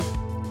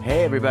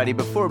Hey everybody,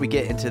 before we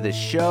get into the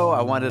show,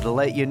 I wanted to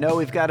let you know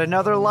we've got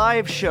another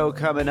live show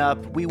coming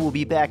up. We will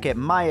be back at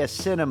Maya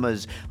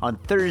Cinemas on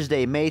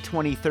Thursday, May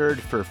 23rd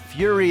for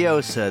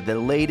Furiosa, the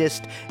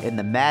latest in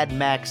the Mad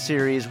Max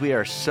series. We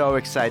are so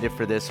excited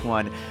for this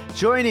one.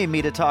 Joining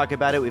me to talk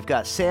about it, we've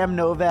got Sam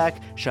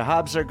Novak,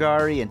 Shahab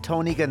Zargari, and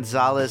Tony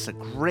Gonzalez. A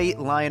great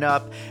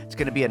lineup. It's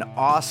going to be an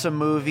awesome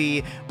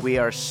movie. We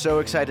are so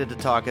excited to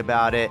talk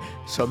about it.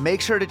 So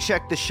make sure to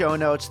check the show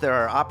notes. There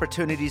are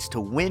opportunities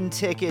to win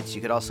tickets. You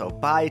could also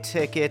buy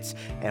tickets,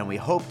 and we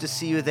hope to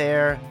see you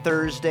there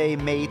Thursday,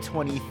 May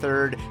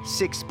 23rd,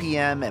 6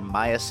 p.m. at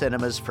Maya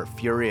Cinemas for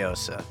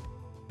Furiosa.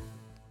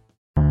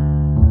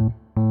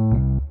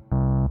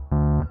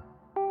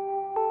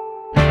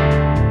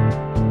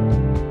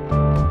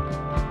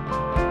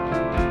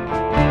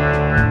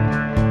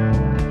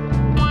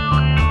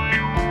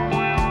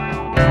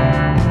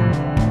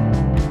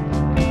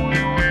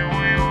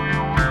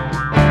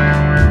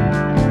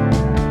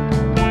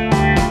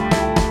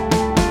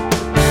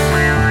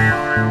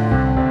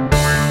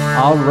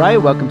 All right,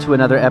 welcome to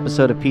another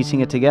episode of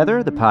Piecing It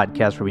Together, the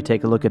podcast where we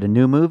take a look at a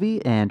new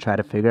movie and try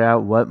to figure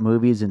out what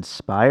movies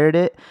inspired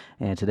it.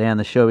 And today on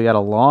the show, we got a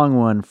long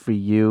one for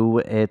you.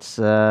 It's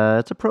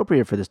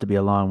appropriate for this to be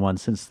a long one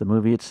since the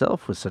movie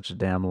itself was such a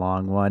damn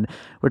long one.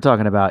 We're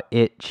talking about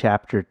It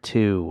Chapter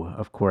 2,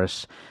 of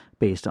course,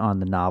 based on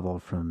the novel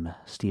from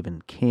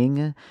Stephen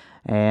King.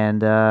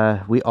 And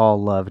we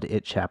all loved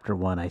It Chapter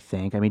 1, I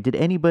think. I mean, did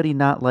anybody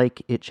not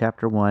like It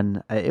Chapter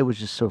 1? It was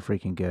just so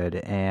freaking good.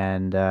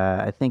 And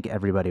I think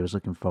everybody was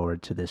looking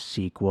forward to this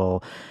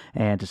sequel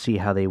and to see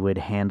how they would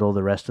handle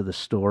the rest of the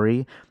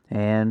story.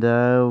 And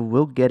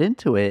we'll get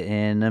into it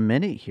in a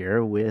minute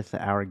here with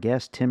our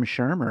guest, Tim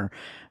Shermer.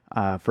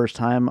 First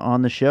time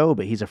on the show,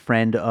 but he's a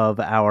friend of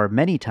our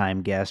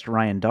many-time guest,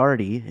 Ryan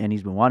Daugherty, and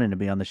he's been wanting to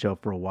be on the show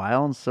for a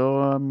while, and so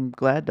I'm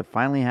glad to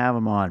finally have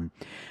him on.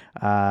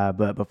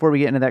 But before we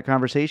get into that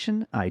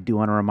conversation, I do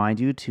want to remind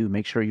you to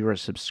make sure you are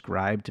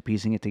subscribed to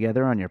Piecing It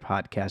Together on your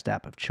podcast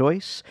app of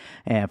choice,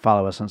 and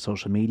follow us on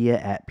social media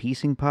at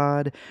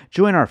PiecingPod.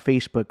 Join our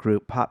Facebook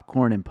group,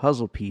 Popcorn and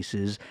Puzzle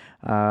Pieces,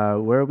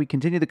 where we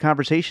continue the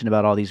conversation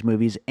about all these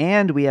movies,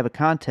 and we have a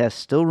contest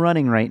still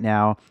running right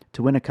now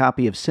to win a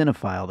copy of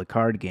Cinephile, the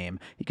card game.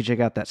 You can check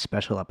out that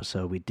special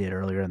episode we did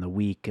earlier in the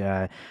week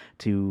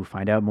to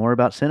find out more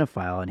about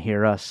Cinephile and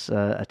hear us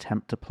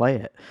attempt to play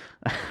it.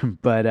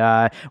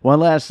 But one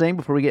last thing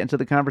before we get into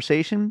the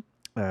conversation,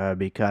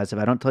 because if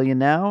I don't tell you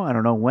now, I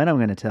don't know when I'm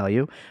going to tell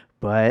you,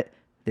 but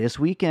this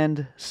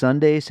weekend,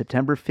 Sunday,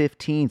 September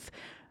 15th,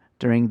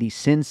 during the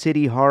Sin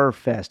City Horror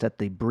Fest at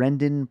the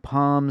Brendan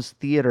Palms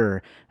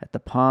Theater at the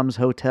Palms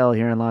Hotel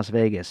here in Las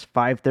Vegas,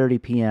 5:30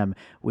 p.m.,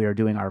 we are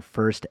doing our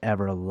first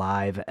ever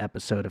live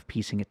episode of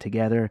Piecing It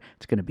Together.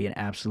 It's going to be an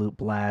absolute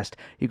blast.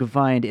 You can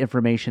find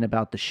information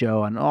about the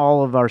show on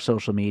all of our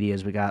social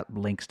medias. We got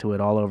links to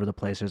it all over the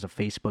place. There's a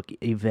Facebook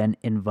event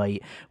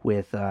invite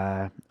with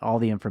all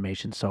the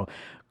information. So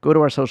go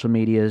to our social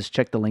medias,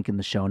 check the link in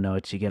the show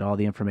notes. You get all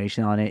the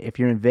information on it. If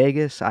you're in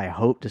Vegas, I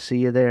hope to see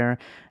you there.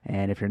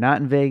 And if you're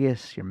not in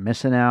Vegas, you're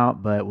missing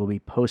out, but we'll be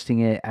posting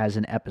it as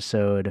an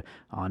episode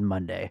on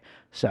Monday.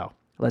 So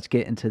let's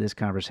get into this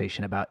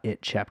conversation about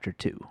It Chapter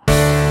 2.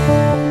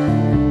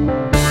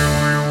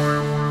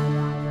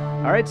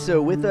 All right,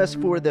 so with us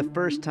for the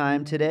first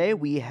time today,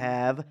 we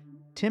have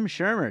Tim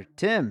Shermer.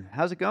 Tim,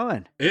 how's it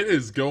going? It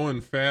is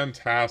going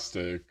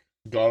fantastic.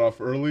 Got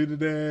off early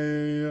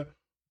today.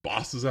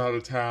 Boss is out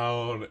of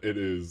town. It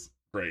is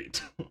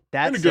great.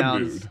 That in a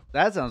sounds good mood.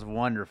 That sounds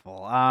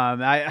wonderful.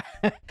 I'm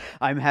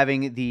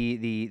having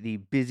the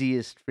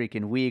busiest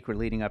freaking week. We're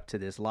leading up to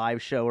this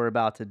live show we're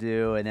about to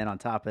do, and then on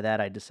top of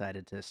that, I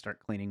decided to start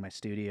cleaning my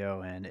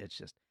studio, and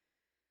it's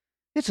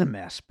a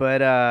mess. But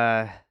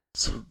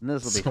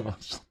this will be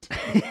much.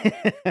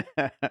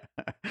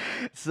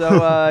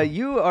 So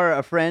you are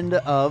a friend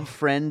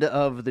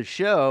of the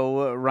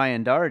show,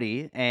 Ryan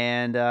Daugherty,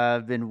 and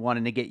I've been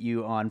wanting to get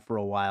you on for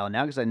a while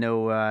now because I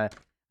know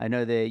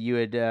that you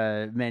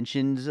had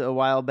mentioned a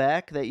while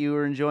back that you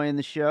were enjoying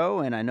the show,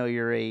 and I know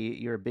you're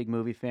a big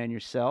movie fan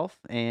yourself,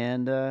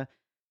 and thought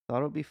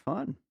it would be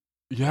fun.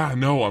 Yeah,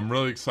 no, I'm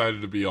really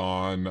excited to be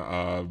on.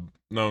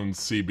 Known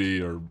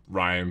CB or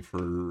Ryan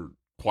for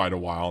quite a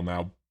while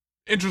now.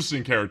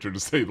 Interesting character to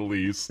say the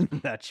least.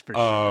 That's for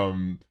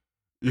sure.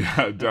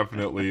 Yeah,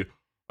 definitely.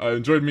 I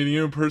enjoyed meeting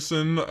you in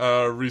person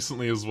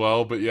recently as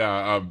well, but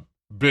yeah,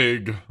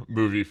 big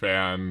movie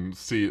fan.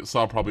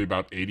 Saw probably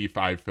about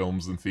 85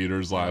 films in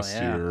theaters last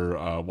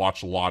year.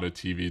 Watched a lot of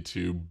TV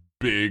too.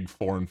 Big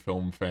foreign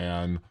film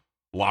fan.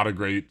 A lot of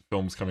great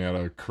films coming out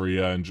of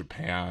Korea and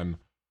Japan.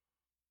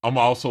 I'm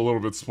also a little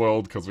bit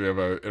spoiled because we have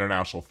an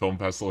international film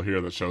festival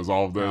here that shows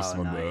all of this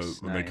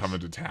when they come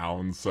into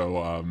town.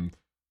 So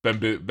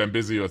been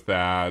busy with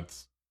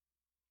that.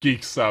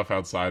 Geek stuff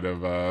outside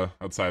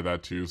that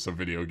too. So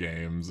video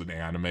games and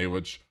anime,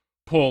 which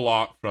pull a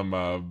lot from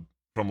a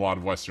lot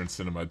of Western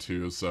cinema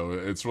too. So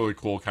it's really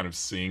cool kind of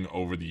seeing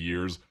over the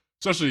years.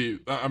 Especially,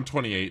 I'm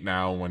 28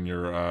 now. When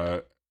you're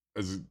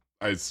as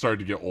I started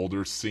to get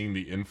older, seeing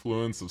the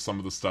influence of some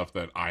of the stuff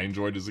that I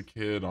enjoyed as a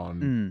kid on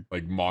Mm.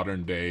 like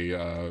modern day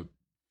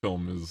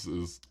film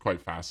is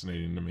quite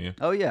fascinating to me.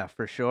 Oh yeah,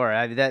 for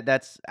sure.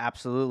 That's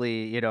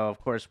absolutely, of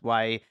course,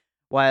 why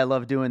I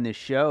love doing this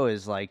show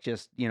is like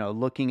just,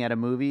 looking at a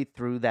movie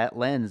through that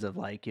lens of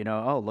like,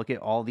 oh, look at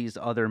all these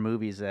other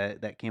movies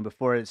that came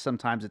before it.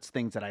 Sometimes it's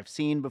things that I've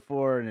seen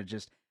before and it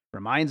just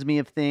reminds me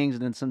of things,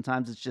 and then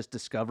sometimes it's just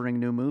discovering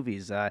new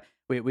movies.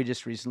 We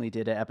just recently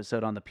did an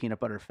episode on the Peanut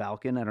Butter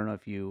Falcon. I don't know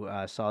if you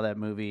saw that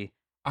movie.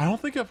 I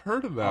don't think I've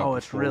heard of that Oh,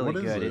 it's before. really What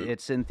is good. it?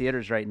 It's in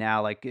theaters right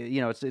now. Like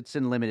it's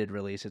in limited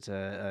release. It's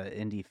a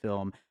indie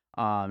film.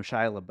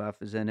 Shia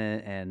LaBeouf is in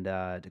it, and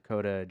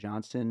Dakota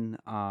Johnson.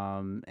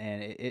 And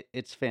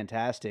it's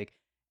fantastic.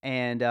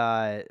 And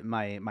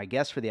my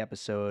guest for the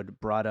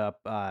episode brought up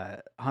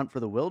Hunt for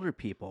the Wilder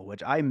People,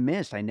 which I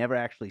missed. I never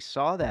actually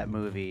saw that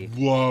movie.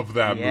 Love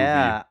that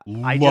Yeah,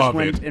 movie. I just Love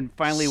went it. and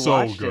finally So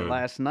watched it good.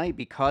 last night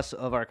because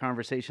of our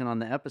conversation on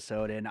the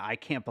episode, and I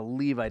can't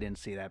believe I didn't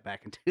see that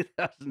back in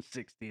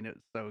 2016. It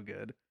was so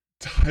good.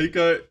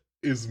 Taika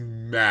is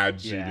mad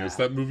genius.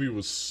 Yeah. That movie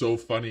was so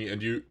funny,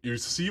 and you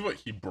see what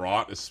he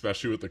brought,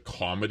 especially with the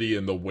comedy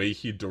and the way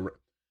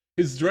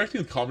his directing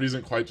of comedy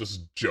isn't quite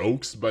just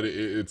jokes, but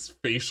it's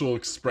facial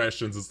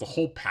expressions. It's the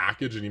whole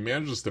package, and he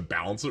manages to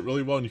balance it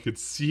really well. And you could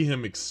see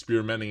him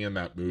experimenting in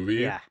that movie.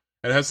 Yeah.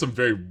 And it has some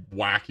very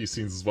wacky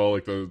scenes as well,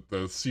 like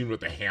the scene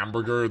with the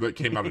hamburger that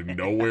came out of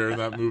nowhere in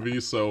that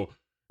movie. So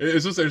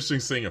it's just interesting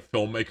seeing a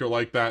filmmaker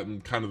like that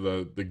and kind of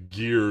the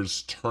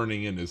gears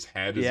turning in his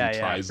head as Yeah, he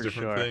tries for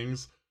different sure.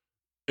 things.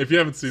 If you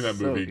haven't seen that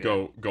So movie,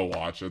 good. go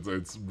watch it.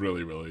 It's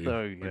really So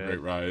a good.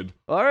 great ride.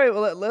 All right,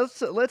 well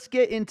let's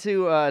get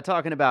into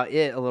talking about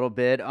it a little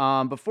bit.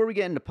 Before we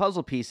get into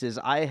puzzle pieces,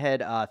 I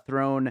had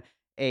thrown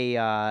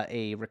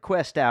a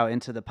request out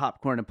into the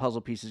Popcorn and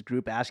Puzzle Pieces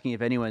group asking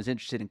if anyone is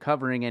interested in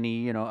covering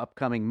any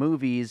upcoming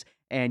movies,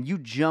 and you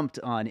jumped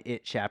on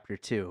It Chapter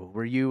 2.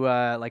 Were you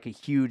like a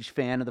huge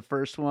fan of the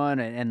first one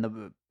and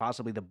the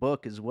possibly the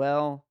book as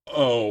well?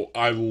 Oh,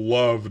 I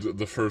loved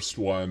the first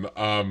one.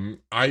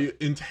 I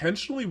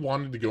intentionally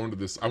wanted to go into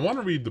this. I want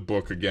to read the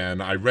book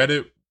again. I read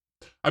it.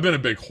 I've been a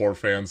big horror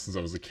fan since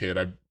I was a kid.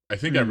 I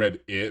think I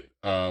read it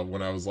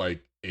when I was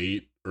like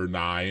 8 or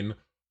 9.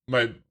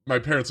 My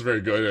parents are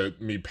very good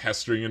at me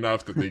pestering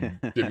enough that they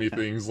give me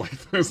things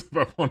like this if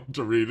I wanted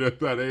to read it at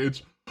that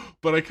age.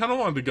 But I kind of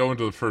wanted to go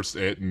into the first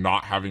It,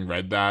 not having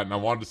read that, and I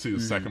wanted to see the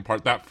second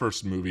part. That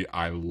first movie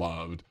I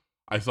loved.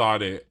 I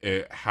thought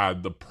it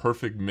had the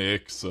perfect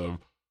mix of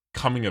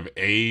coming of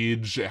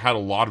age. It had a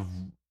lot of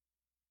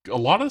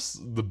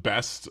the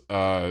best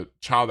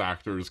child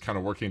actors kind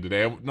of working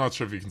today. I'm not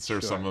sure if you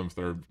consider some of them if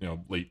they're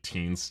late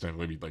teens to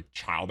maybe like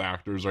child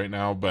actors right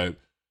now, but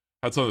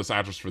had some of the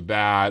actors for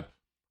that.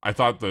 I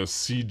thought the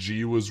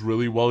CG was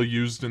really well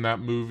used in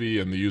that movie,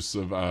 and the use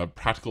of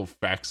practical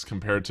effects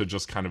compared to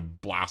just kind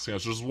of blasting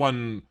us. There's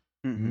one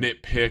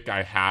nitpick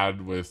I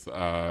had with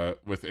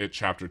It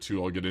Chapter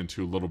 2 I'll get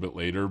into a little bit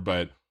later,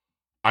 but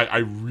I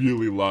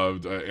really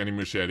loved Andy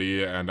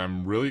Muschietti, and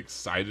I'm really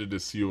excited to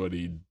see what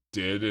he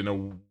did in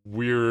a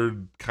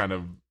weird kind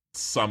of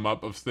sum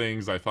up of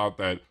things. I thought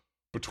that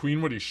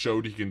between what he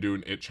showed he can do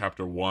in It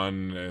Chapter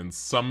 1 and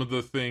some of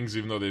the things,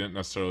 even though they didn't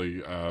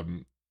necessarily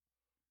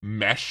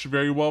mesh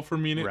very well for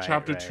me in It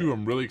Chapter 2,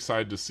 I'm really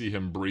excited to see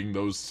him bring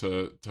those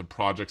to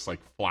projects like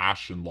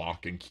Flash and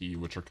Lock and Key,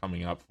 which are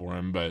coming up for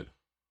him. But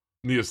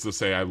needless to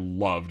say, I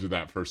loved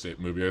that first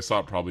It movie. I saw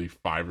it probably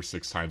 5 or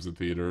 6 times in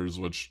theaters,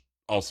 which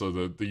also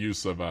the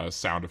use of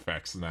sound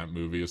effects in that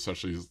movie,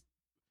 especially,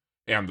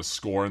 and the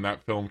score in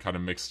that film kind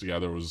of mixed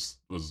together was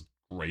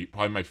great.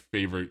 Probably my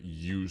favorite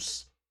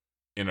use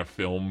in a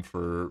film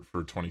for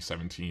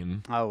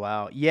 2017. Oh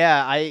wow.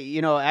 Yeah,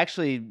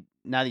 actually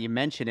now that you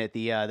mention it,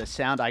 the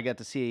sound, I got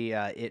to see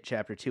It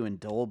Chapter 2 in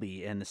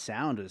Dolby, and the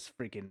sound was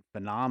freaking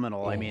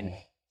phenomenal. I mean,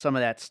 some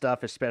of that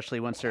stuff, especially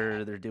once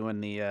they're doing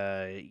the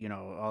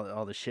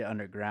all the shit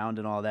underground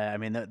and all that. I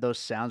mean, those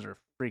sounds are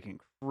freaking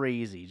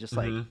crazy. Just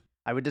like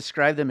I would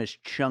describe them as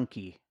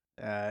chunky.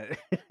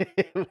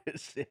 It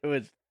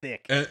was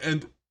thick.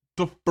 And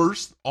the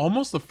first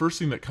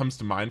thing that comes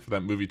to mind for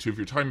that movie too, if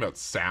you're talking about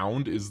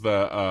sound, is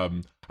the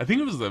I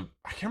think it was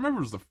I can't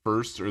remember if it was the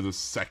first or the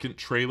second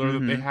trailer that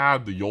they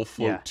had, the You'll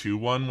Float 2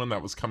 one when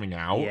that was coming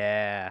out.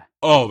 Yeah.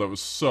 Oh, that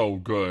was so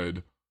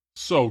good.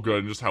 So good,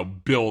 and just how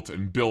built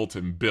and built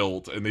and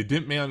built, and they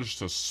didn't manage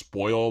to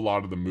spoil a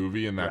lot of the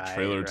movie in that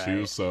trailer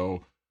too.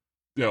 So,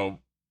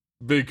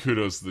 big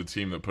kudos to the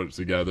team that put it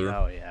together.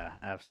 Oh yeah,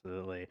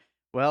 absolutely.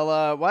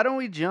 Well, why don't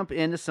we jump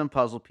into some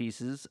puzzle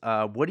pieces?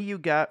 What do you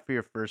got for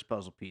your first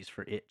puzzle piece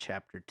for It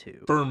Chapter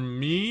 2? For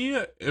me,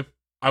 if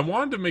I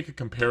wanted to make a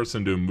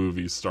comparison to a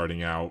movie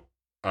starting out,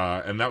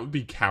 and that would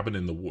be Cabin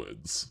in the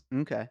Woods.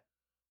 Okay.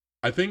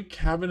 I think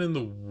Cabin in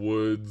the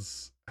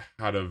Woods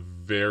had a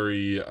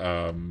very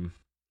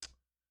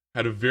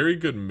had a very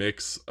good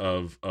mix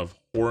of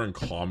horror and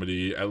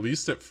comedy. At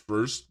least at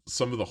first,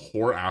 some of the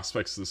horror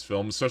aspects of this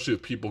film, especially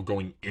with people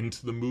going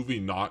into the movie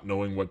not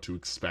knowing what to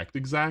expect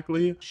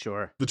exactly.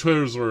 Sure. The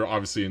trailers were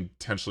obviously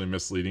intentionally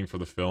misleading for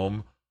the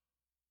film.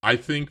 I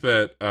think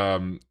that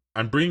I'm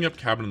bringing up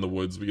Cabin in the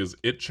Woods because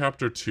It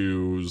Chapter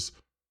 2's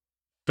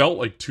felt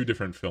like two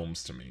different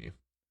films to me.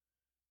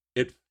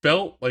 It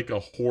felt like a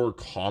horror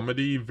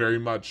comedy, very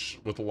much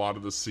with a lot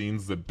of the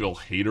scenes that Bill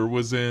Hader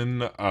was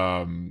in.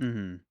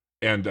 Hmm.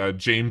 And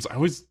James,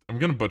 I'm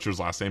gonna butcher his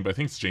last name, but I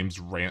think it's James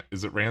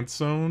Is it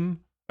Ransone?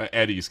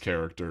 Eddie's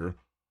character.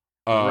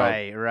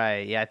 Right,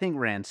 right. Yeah, I think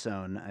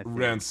Ransone. I think.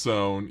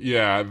 Ransone,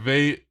 yeah,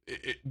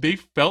 they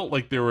felt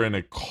like they were in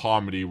a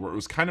comedy where it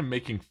was kind of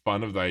making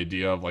fun of the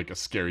idea of like a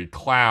scary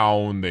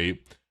clown. I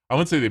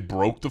wouldn't say they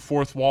broke the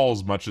fourth wall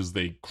as much as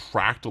they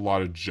cracked a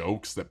lot of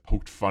jokes that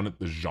poked fun at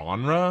the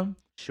genre.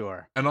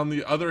 Sure. And on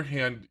the other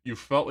hand, you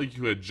felt like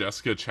you had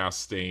Jessica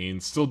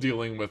Chastain still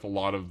dealing with a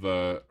lot of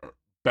the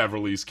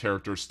Beverly's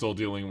character, still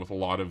dealing with a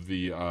lot of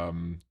the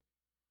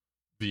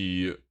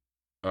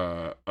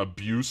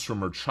abuse from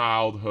her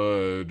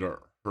childhood,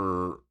 or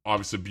her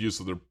obvious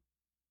abuse of the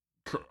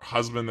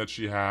husband that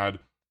she had,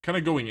 kind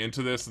of going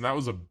into this. And that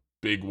was a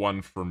big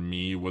one for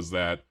me, was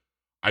that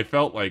I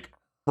felt like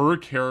her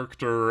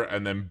character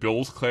and then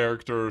Bill's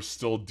character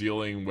still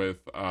dealing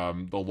with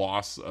the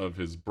loss of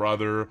his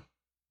brother.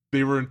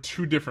 They were in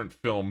two different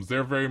films.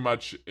 They're very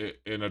much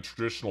in a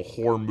traditional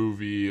horror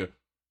movie,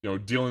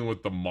 dealing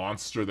with the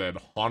monster that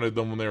haunted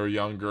them when they were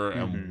younger,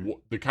 and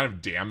the kind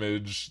of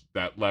damage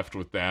that left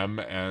with them,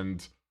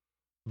 and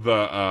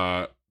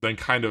the then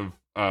kind of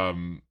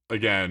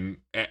again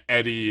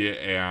Eddie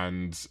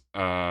and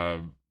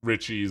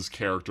Richie's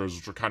characters,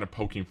 which are kind of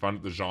poking fun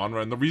at the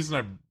genre. And the reason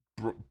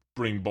I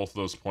bring both of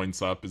those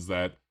points up is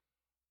that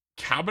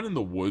Cabin in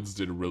the Woods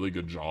did a really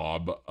good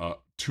job,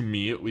 to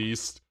me at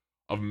least,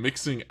 of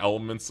mixing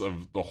elements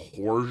of the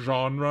horror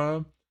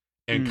genre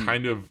and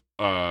kind of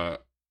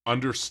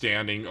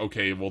understanding,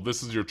 okay, well,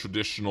 this is your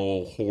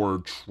traditional horror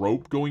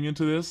trope going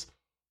into this,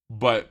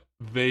 but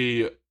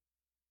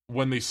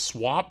when they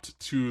swapped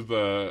to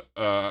the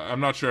I'm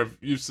not sure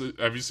if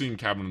have you seen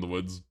Cabin in the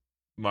Woods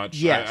much?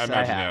 Yes, I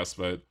imagine yes,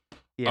 but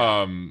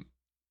yeah.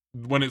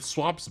 When it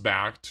swaps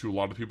back to a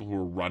lot of people who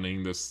are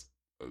running this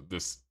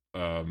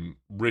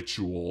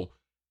ritual,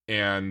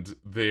 and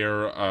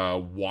they're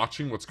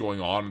watching what's going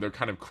on, and they're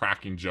kind of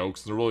cracking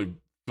jokes. They're really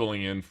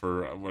filling in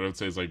for what I would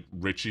say is like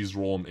Richie's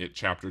role in It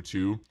Chapter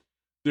 2.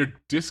 They're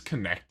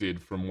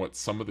disconnected from what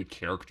some of the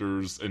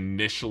characters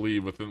initially,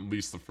 within at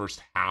least the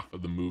first half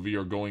of the movie,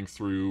 are going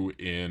through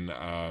in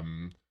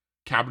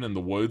Cabin in the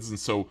Woods. And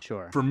so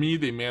Sure. for me,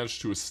 they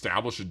managed to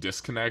establish a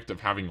disconnect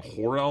of having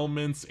horror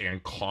elements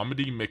and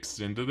comedy mixed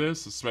into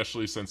this,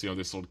 especially since,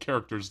 they still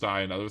characters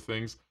die and other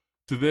things.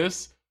 To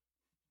this,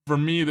 for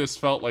me, this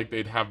felt like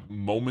they'd have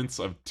moments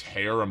of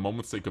terror and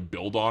moments they could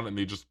build on, and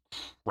they just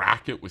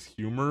crack it with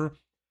humor.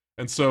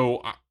 And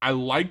so I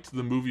liked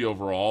the movie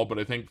overall, but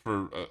I think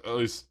for at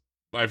least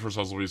my first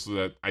observation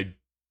that I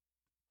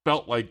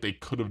felt like they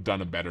could have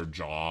done a better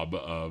job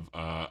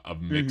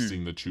of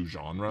mixing the two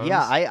genres.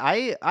 Yeah,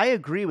 I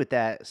agree with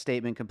that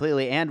statement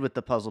completely, and with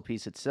the puzzle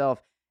piece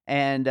itself.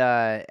 And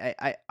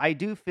I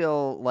do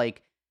feel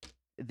like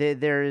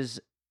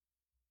there's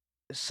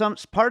some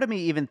part of me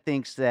even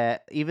thinks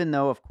that, even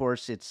though of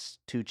course it's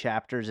two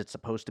chapters, it's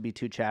supposed to be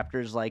two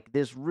chapters, like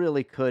this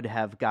really could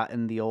have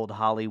gotten the old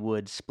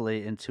Hollywood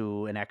split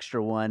into an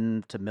extra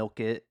one to milk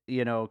it,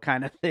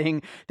 kind of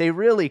thing. They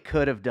really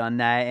could have done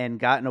that and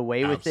gotten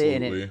away with it,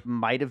 and Absolutely. it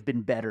might have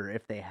been better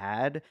if they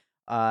had.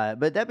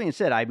 But that being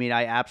said, I mean,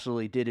 I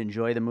absolutely did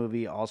enjoy the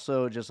movie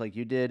also, just like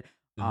you did.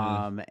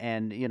 Hmm.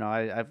 And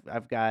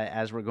I've got,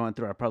 as we're going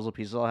through our puzzle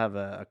pieces, I'll have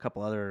a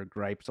couple other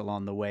gripes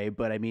along the way.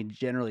 But I mean,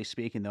 generally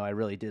speaking, though, I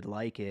really did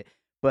like it.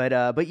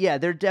 But yeah,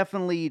 they're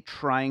definitely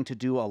trying to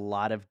do a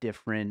lot of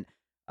different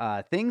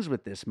things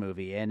with this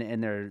movie,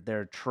 and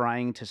they're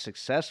trying to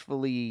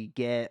successfully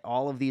get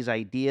all of these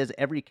ideas.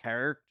 Every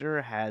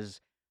character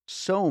has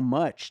so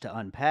much to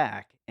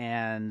unpack,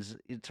 and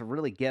to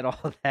really get all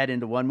of that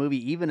into one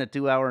movie, even a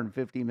 2 hour and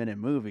 50 minute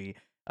movie,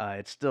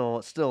 it's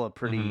still a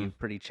Hmm.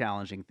 pretty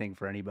challenging thing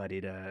for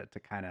anybody to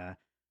kind of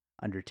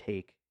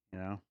undertake, you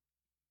know?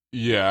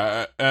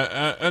 Yeah,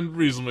 and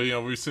reasonably,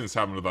 we've seen this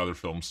happen with other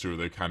films too.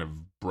 They kind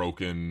of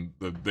broken.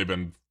 They've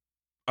been,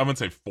 I wouldn't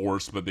say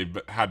forced, but they've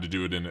had to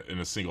do it in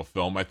a single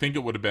film. I think it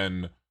would have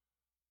been,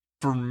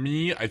 for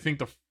me, I think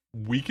the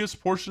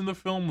weakest portion of the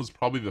film was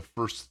probably the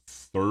first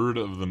third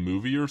of the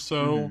movie or Hmm.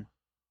 so,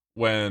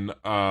 when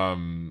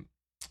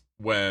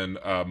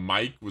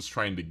Mike was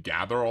trying to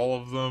gather all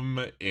of them,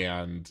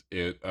 and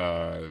it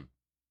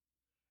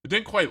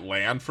didn't quite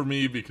land for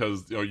me,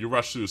 because you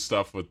rush through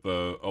stuff with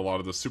a lot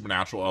of the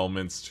supernatural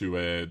elements to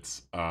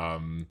it.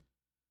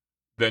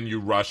 Then you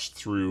rush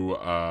through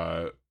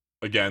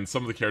again,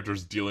 some of the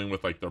characters dealing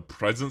with like their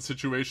present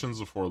situations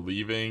before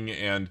leaving.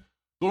 And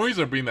the only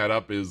reason I bring that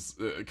up is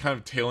kind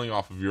of tailing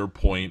off of your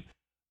point.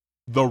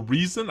 The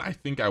reason I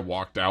think I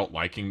walked out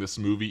liking this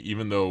movie,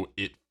 even though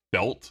it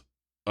felt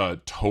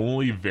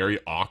tonally very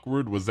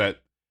awkward was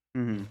that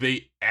Hmm.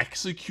 they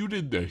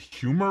executed the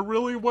humor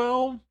really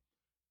well,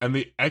 and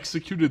they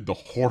executed the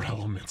horror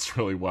elements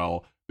really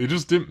well. They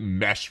just didn't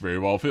mesh very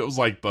well. If it was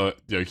like the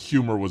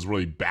humor was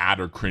really bad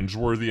or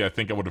cringeworthy, I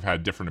think I would have had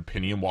a different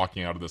opinion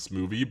walking out of this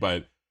movie.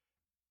 But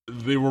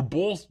they were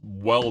both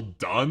well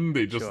done.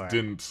 They just Sure.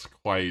 didn't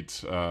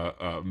quite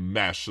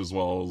mesh as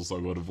well as I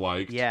would have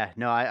liked. Yeah,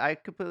 no, I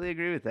completely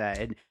agree with that.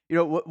 And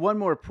one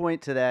more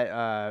point to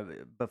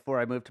that before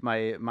I move to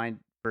my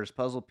first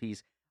puzzle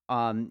piece.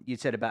 You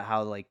said about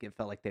how like it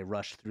felt like they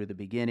rushed through the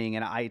beginning,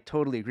 and I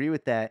totally agree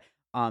with that.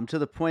 To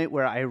the point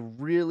where I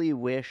really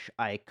wish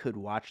I could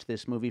watch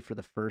this movie for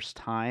the first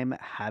time,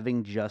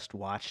 having just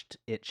watched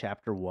it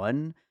chapter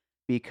one,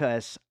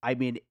 because I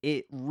mean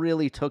it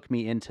really took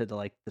me into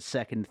the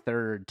second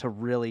third to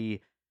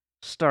really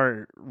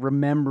start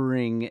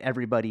remembering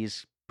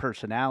everybody's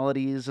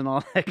personalities and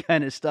all that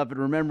kind of stuff and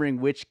remembering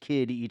which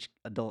kid each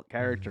adult Mhm.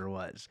 character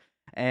was.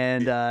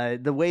 And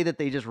the way that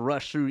they just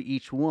rushed through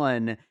each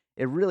one,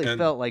 it really And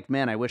felt like,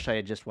 man, I wish I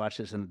had just watched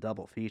this in a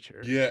double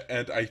feature. yeah,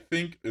 and I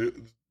think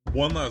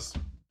one last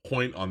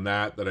point on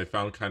that I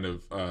found kind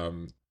of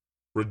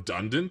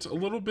redundant a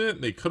little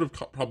bit. They could have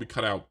probably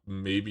cut out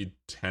maybe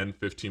 10,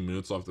 15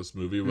 minutes off this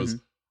movie. Was Hmm.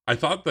 I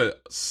thought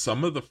that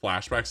some of the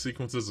flashback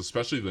sequences,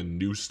 especially the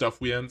new stuff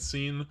we hadn't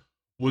seen,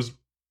 was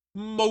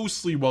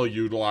mostly well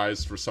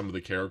utilized for some of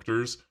the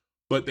characters.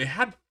 But they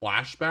had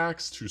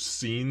flashbacks to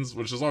scenes,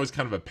 which is always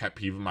kind of a pet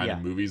peeve of mine Yeah,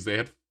 in movies. They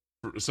had,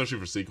 especially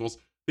for sequels,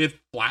 they had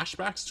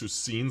flashbacks to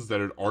scenes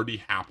that had already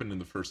happened in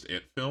the first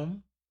It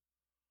film.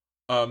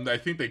 I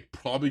think they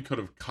probably could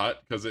have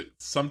cut because it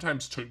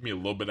sometimes took me a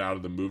little bit out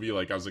of the movie.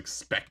 Like I was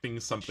expecting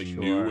something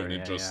new, sure. and it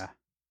Yeah, just yeah.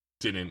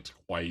 didn't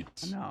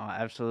quite. No,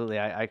 absolutely.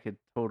 I could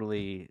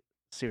totally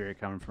see where you're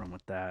coming from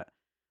with that.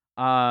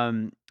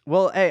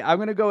 Well, hey, I'm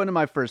gonna go into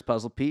my first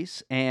puzzle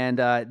piece, and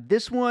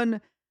this one,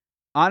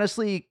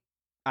 honestly,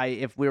 I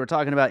if we were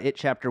talking about it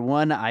chapter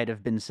one, I'd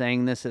have been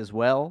saying this as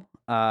well.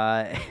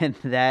 And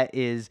that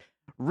is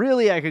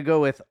really I could go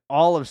with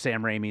all of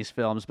Sam Raimi's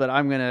films, but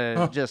I'm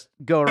gonna just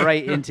go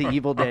right into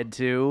Evil Dead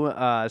 2,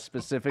 I had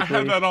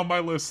specifically. that on my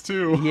list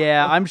too.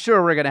 Yeah, I'm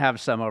sure we're gonna have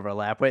some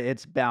overlap, but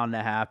it's bound to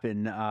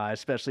happen,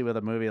 especially with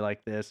a movie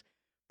like this.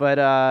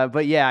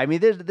 But yeah, I mean,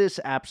 this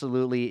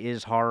absolutely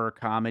is horror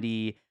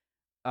comedy,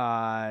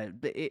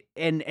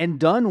 and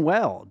done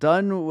well,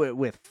 done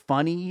with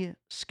funny,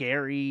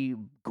 scary,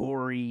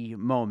 gory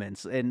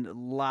moments, and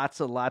lots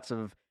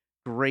of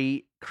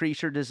great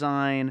creature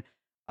design,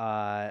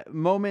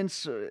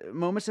 moments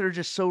that are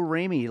just so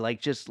Raimi,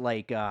 like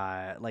Jessica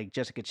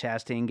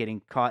Chastain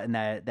getting caught in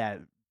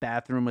that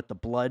bathroom with the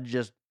blood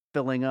just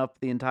filling up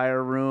the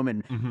entire room,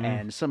 and Hmm.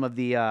 and some of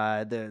the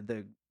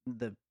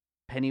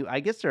Penny, I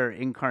guess they're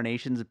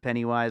incarnations of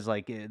Pennywise,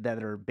 that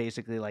are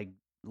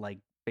like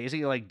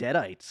basically like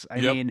deadites. I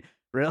Yep. mean,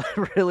 really,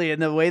 really, and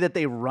the way that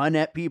they run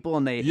at people,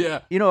 and they,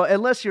 Yeah.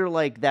 unless you're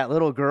like that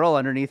little girl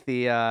underneath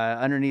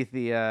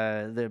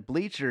the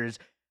bleachers,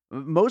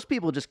 most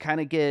people just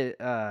kind of get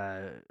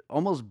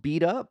almost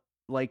beat up,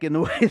 like in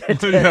the way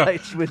that Yeah.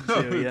 deadites would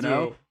do.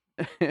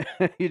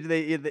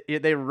 They do.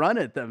 They run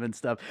at them and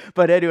stuff.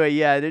 But anyway,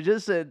 yeah, they're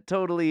just a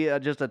total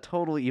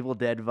Evil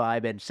Dead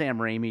vibe, and Sam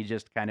Raimi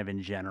just kind of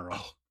in general.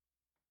 Oh,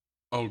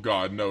 oh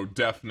God, no,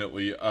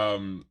 definitely.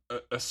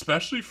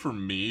 Especially for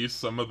me,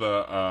 some of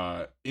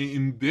the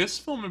in this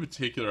film in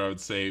particular, I would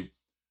say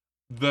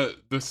the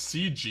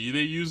CG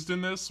they used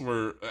in this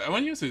were, I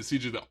wouldn't even say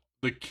CG,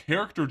 the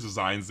character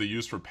designs they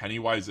used for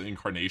Pennywise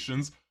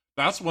incarnations.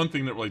 That's one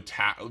thing that really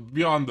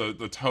beyond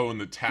the tone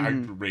that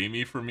tagged Hmm.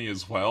 Raimi for me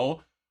as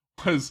well,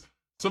 was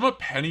some of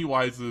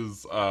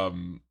Pennywise's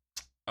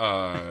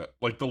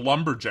like the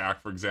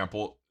lumberjack, for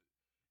example.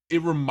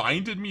 It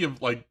reminded me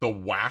of like the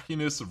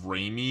wackiness of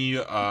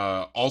Raimi,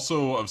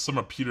 also of some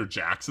of Peter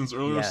Jackson's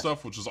earlier Yes.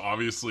 stuff, which was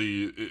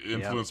obviously Yep.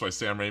 influenced by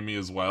Sam Raimi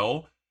as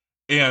well.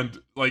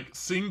 And like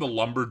seeing the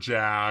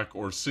lumberjack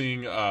or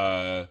seeing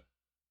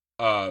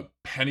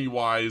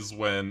Pennywise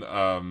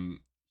when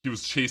he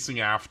was chasing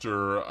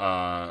after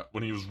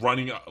when he was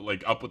running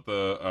like up with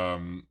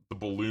the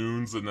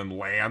balloons and then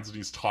lands and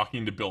he's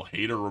talking to Bill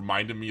Hader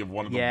reminded me of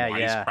one of the Yeah.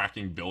 Yeah.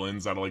 wisecracking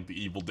villains out of like the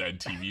Evil Dead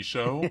TV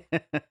show.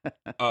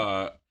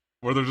 Uh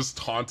where they're just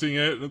taunting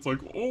it and it's like,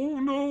 oh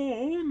no,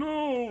 oh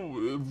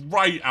no.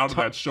 Right out of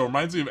Ta- that show.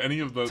 Reminds me of any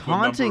of the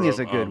Taunting number is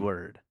of a good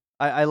word.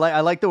 I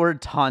like the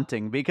word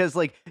taunting, because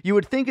like you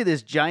would think of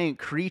this giant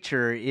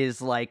creature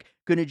is like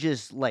gonna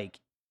just like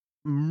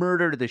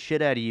murder the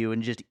shit out of you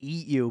and just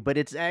eat you, but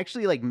it's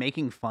actually like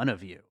making fun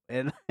of you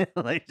and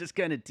like just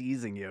kind of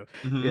teasing you,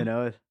 you Mhm.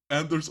 know?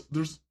 And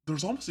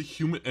there's almost a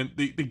human and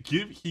they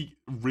give he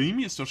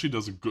Raimi especially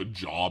does a good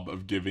job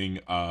of giving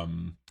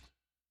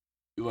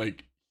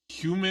like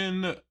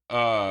human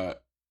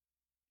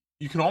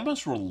you can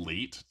almost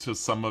relate to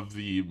some of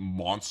the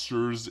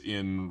monsters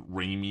in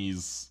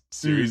Raimi's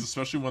series, Mhm.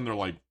 especially when they're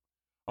like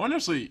I wouldn't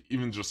necessarily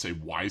even just say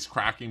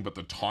wisecracking, but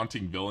the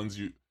taunting villains,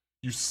 you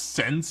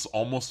sense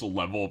almost a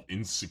level of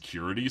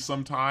insecurity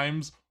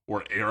sometimes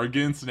or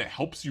arrogance, and it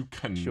helps you Sure.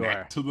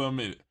 connect to them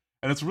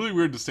And it's really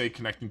weird to say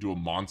connecting to a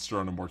monster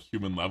on a more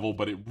human level,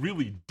 but it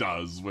really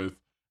does with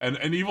and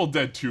Evil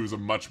Dead 2 is a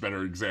much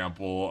better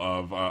example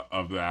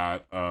of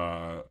that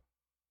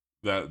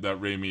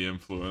Raimi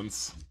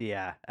influence.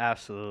 Yeah,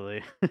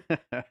 absolutely.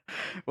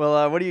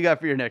 Well, what do you got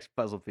for your next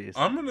puzzle piece?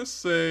 I'm gonna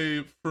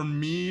say for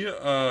me,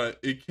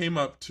 it came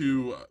up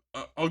to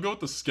I'll go with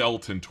the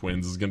Skeleton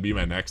Twins is gonna be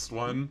my next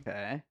one.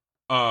 Okay.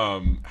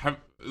 Have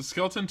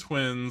Skeleton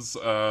Twins,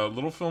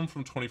 little film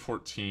from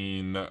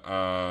 2014,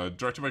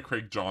 directed by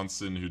Craig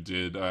Johnson, who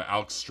did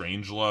Alex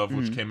Strangelove,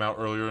 which came out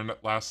earlier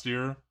last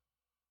year.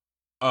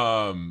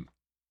 I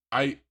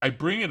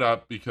bring it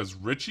up because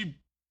Richie,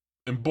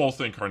 in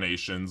both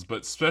incarnations,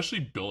 but especially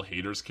Bill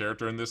Hader's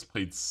character in this,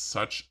 played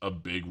such a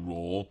big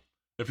role.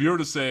 If you were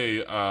to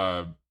say,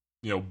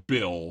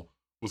 Bill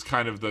was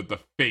kind of the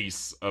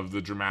face of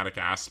the dramatic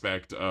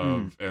aspect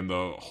of and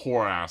the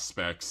horror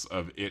aspects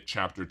of It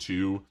Chapter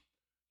 2,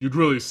 you'd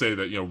really say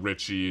that,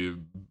 Richie,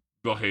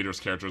 Bill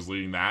Hader's character, is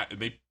leading that.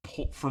 And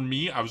for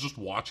me, I was just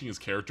watching his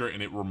character,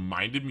 and it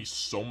reminded me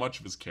so much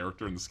of his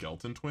character in the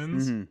Skeleton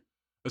Twins,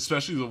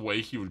 especially the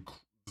way he would.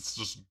 It's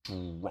just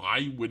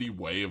dry, witty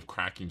way of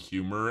cracking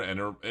humor,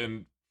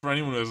 and for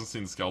anyone who hasn't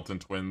seen Skeleton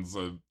Twins,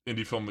 an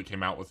indie film that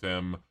came out with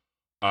him,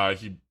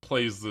 he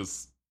plays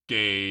this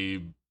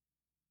gay,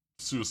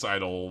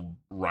 suicidal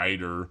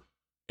writer,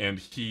 and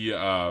he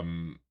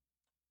kind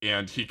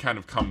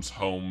of comes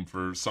home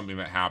for something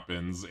that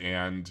happens,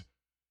 and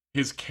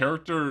his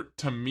character,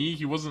 to me,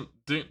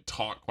 didn't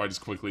talk quite as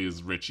quickly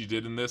as Richie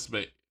did in this,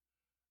 but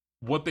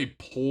what they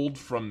pulled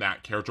from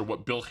that character,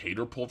 what Bill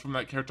Hader pulled from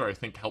that character, I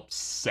think helped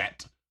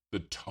set the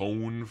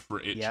tone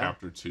for It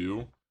Chapter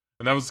 2.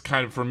 And that was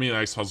kind of, for me,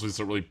 nice puzzles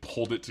that really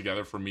pulled it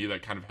together for me,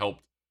 that kind of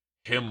helped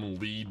him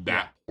lead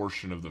that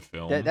portion of the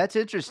film. That's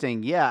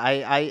interesting. Yeah,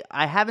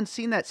 I haven't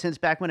seen that since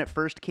back when it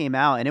first came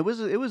out, and it was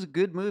a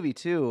good movie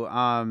too.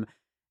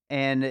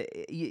 And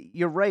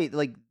you're right.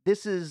 Like,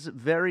 this is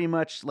very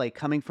much like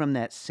coming from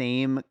that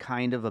same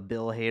kind of a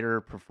Bill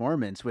Hader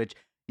performance, which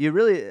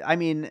I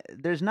mean,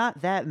 there's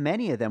not that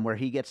many of them where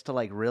he gets to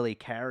like really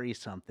carry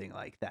something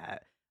like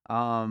that.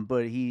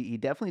 But he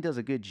definitely does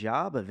a good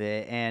job of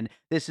it. And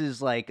this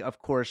is like, of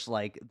course,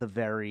 like the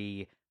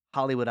very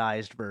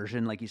Hollywoodized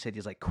version. Like you said,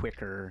 he's like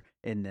quicker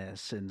in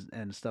this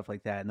and stuff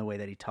like that, and the way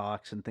that he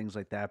talks and things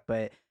like that.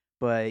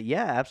 But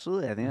yeah,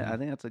 absolutely. I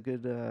think that's a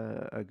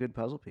good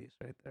puzzle piece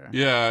right there.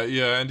 Yeah,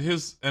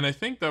 and I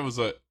think that was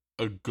a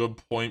good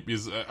point,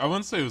 because I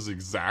wouldn't say it was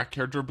exact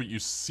character, but you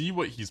see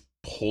what he's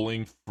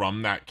pulling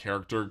from that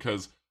character,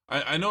 because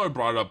I know I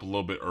brought it up a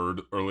little bit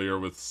earlier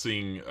with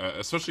seeing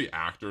especially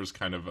actors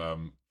kind of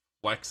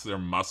flex their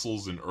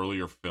muscles in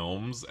earlier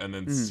films and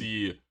then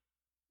see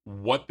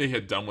what they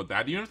had done with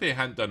that, even if they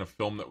hadn't done a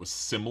film that was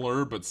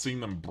similar, but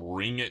seeing them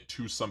bring it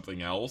to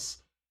something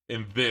else.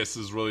 And this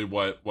is really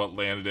what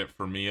landed it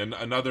for me. And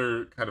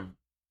another kind of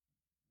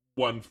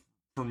one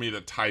for me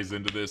that ties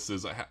into this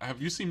is,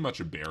 have you seen much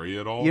of Barry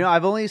at all?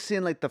 I've only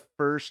seen like the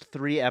first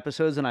 3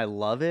 episodes, and I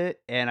love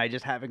it, and I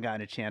just haven't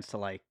gotten a chance to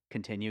like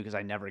continue because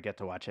I never get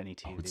to watch any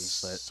TV.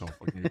 So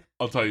fucking good.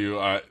 I'll tell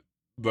you,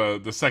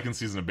 the second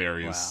season of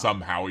Barry is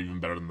somehow even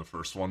better than the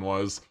first one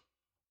was.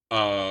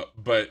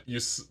 But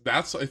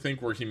that's, I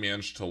think, where he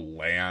managed to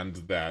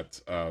land that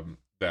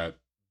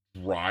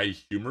dry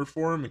humor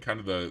for him, and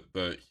kind of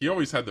he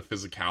always had the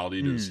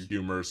physicality to his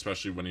humor,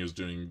 especially when he was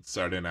doing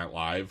Saturday Night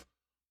Live.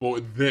 But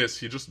with this,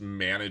 he just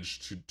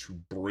managed to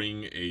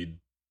bring a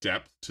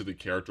depth to the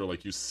character,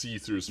 like you see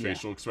through his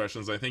facial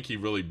expressions. I think he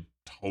really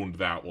toned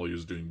that while he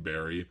was doing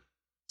Barry.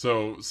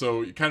 So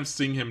kind of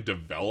seeing him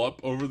develop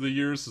over the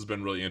years has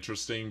been really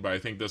interesting. But I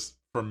think this,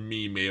 for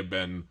me, may have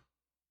been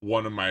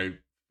one of my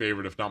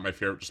favorite, if not my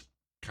favorite, just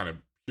kind of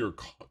pure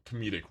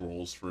comedic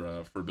roles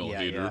for Bill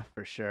Hader. Yeah,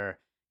 for sure.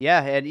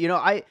 Yeah, and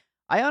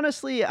I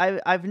honestly,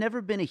 I've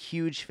never been a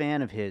huge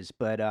fan of his,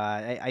 but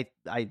I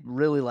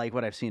really like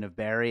what I've seen of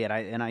Barry,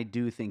 and I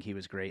do think he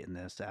was great in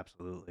this,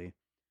 absolutely.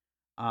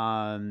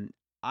 I'm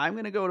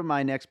gonna go to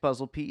my next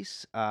puzzle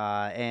piece,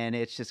 and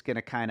it's just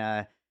gonna kind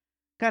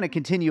of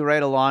continue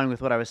right along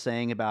with what I was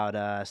saying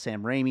about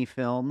Sam Raimi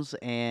films,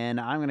 and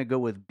I'm gonna go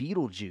with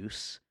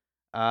Beetlejuice,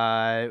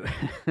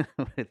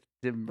 with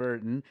Tim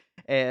Burton,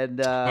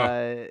 and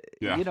I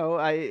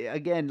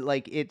again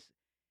like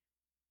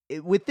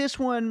with this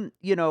one,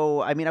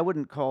 I mean, I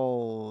wouldn't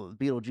call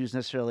Beetlejuice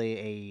necessarily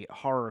a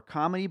horror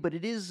comedy, but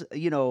it is,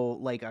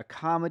 like a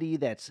comedy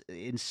that's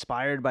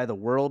inspired by the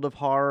world of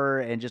horror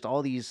and just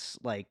all these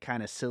like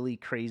kind of silly,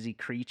 crazy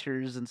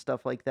creatures and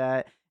stuff like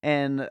that.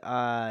 And,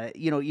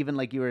 even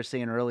like you were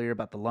saying earlier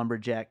about the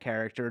lumberjack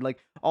character, like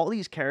all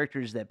these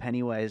characters that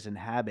Pennywise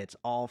inhabits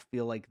all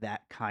feel like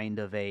that kind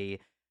of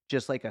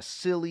just like a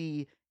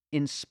silly,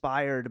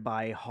 inspired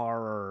by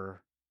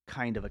horror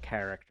kind of a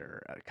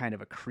character, kind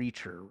of a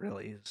creature,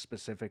 really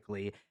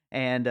specifically,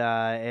 and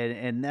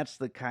that's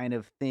the kind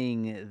of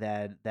thing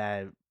that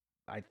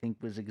I think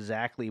was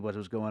exactly what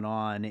was going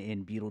on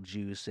in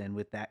Beetlejuice, and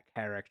with that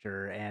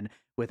character, and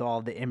with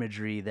all the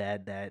imagery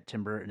that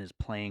Tim Burton is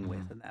playing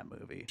with in that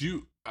movie.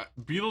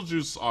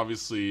 Beetlejuice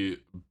obviously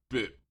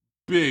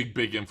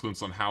big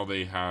influence on how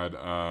they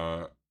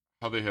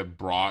had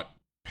brought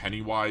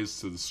Pennywise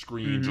to the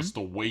screen. Mm-hmm. Just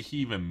the way he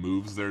even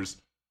moves. There's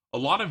a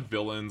lot of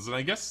villains, and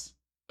I guess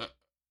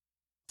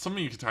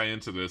something you could tie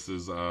into this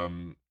is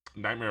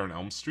Nightmare on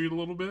Elm Street a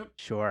little bit,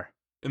 Sure.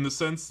 in the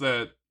sense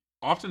that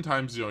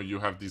oftentimes you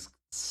have these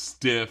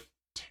stiff,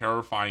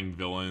 terrifying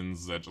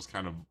villains that just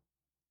kind of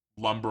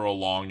lumber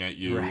along at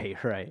you.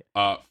 Right, right.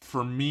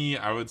 For me,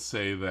 I would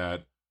say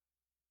that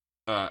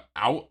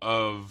out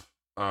of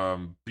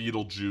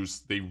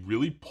Beetlejuice, they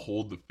really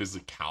pulled the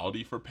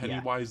physicality for Yeah.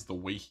 Pennywise, the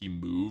way he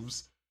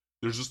moves.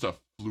 There's just a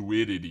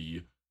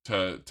fluidity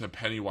to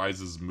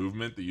Pennywise's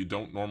movement that you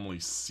don't normally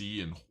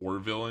see in horror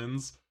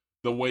villains.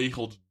 The way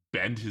he'll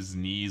bend his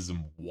knees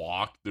and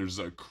walk, there's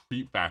a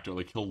creep factor.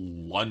 Like he'll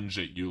lunge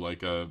at you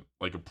like a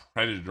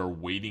predator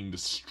waiting to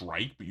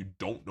strike, but you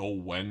don't know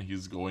when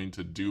he's going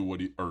to do what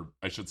he, or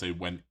I should say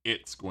when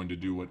it's going to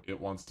do what it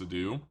wants to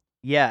do.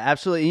 Yeah,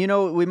 absolutely.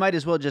 We might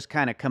as well just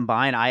kind of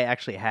combine. I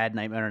actually had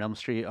Nightmare on Elm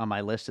Street on my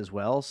list as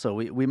well, so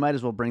we might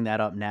as well bring that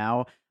up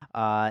now.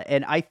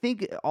 And I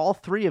think all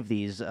three of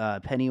these,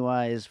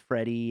 Pennywise,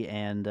 Freddy,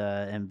 and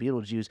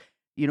Beetlejuice,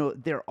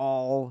 they're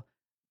all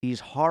these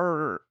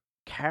horror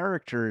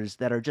characters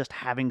that are just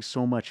having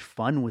so much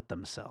fun with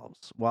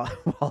themselves while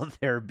while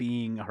they're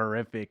being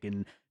horrific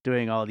and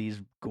doing all these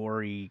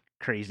gory,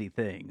 crazy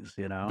things.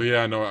 But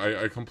yeah, no,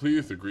 I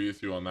completely agree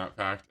with you on that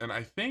fact. And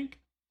I think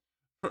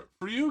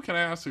for you, can I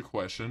ask a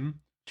question?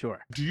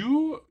 Sure. Do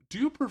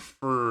you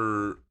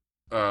prefer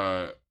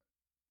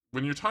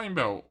when you're talking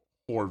about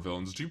horror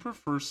villains, do you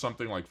prefer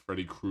something like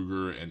Freddy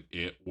Krueger and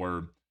It,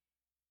 where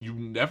you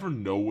never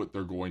know what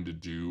they're going to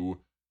do?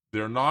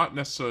 They're not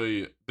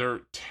necessarily,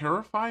 they're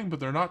terrifying, but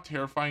they're not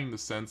terrifying in the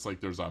sense like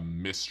there's a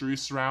mystery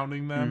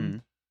surrounding them. Hmm.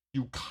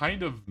 You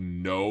kind of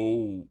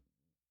know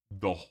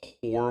the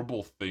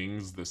horrible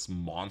things this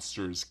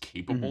monster is Hmm.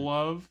 capable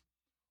of?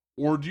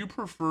 Or do you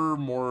prefer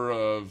more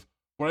of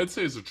what I'd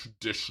say is a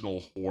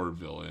traditional horror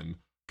villain,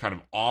 kind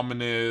of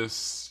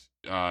ominous?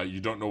 You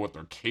don't know what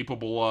they're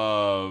capable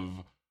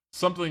of.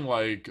 Something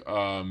like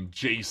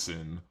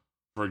Jason,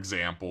 for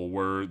example,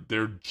 where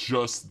they're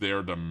just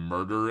there to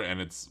murder, and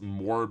it's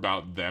more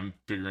about them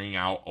figuring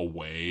out a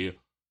way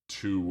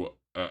to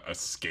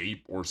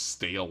escape or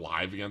stay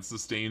alive against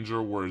this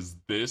danger. Whereas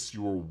this,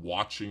 you were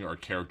watching our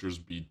characters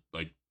be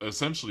like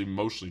essentially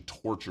emotionally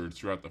tortured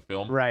throughout the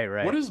film. Right,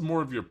 What right. is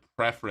more of your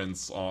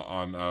preference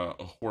on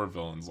horror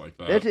villains like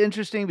It's that?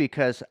 interesting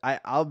because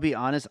I'll be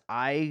honest,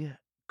 I'm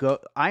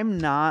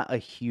not a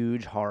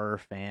huge horror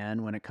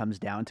fan when it comes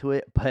down to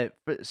it, but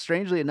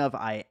strangely enough,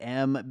 I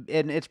am,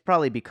 and it's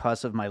probably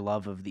because of my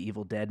love of the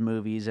Evil Dead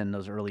movies and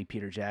those early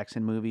Peter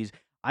Jackson movies.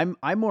 I'm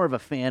more of a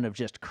fan of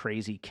just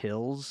crazy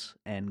kills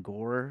and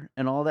gore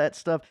and all that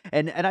stuff.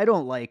 And I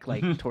don't like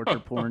torture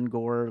porn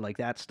gore, like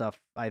that stuff.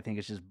 I think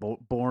it's just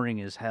boring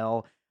as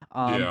hell.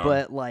 Yeah.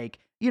 But like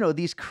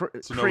these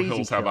So no crazy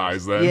hills have kills.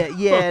 eyes then. Yeah,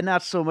 yeah,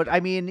 not so much. I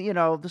mean,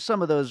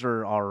 some of those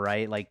are all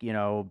right, like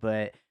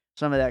but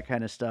some of that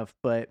kind of stuff.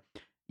 But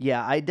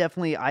yeah,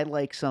 I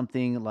like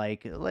something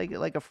like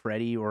a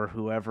Freddy or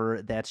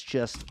whoever that's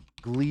just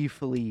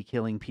gleefully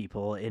killing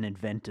people in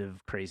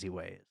inventive, crazy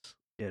ways.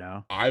 You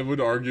know? I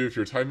would argue if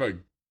you're talking about,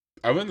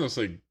 I wouldn't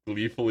say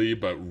gleefully,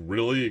 but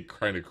really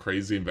kind of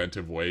crazy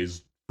inventive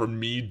ways. For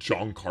me,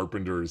 John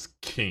Carpenter is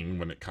king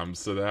when it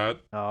comes to that.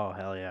 Oh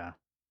hell yeah!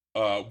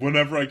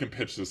 Whenever I can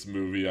pitch this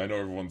movie, I know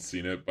everyone's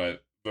seen it,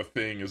 but The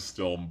Thing is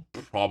still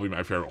probably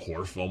my favorite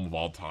horror film of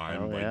all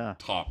time. Hell Like yeah!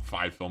 top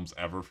 5 films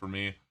ever for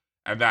me.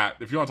 And that,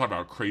 if you want to talk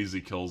about crazy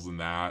kills in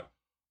that,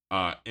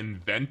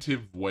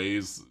 inventive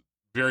ways,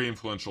 very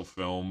influential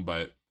film,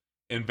 but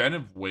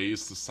inventive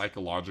ways to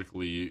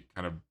psychologically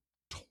kind of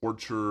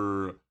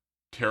torture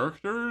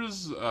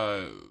characters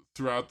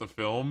throughout the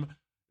film.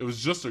 It was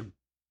just a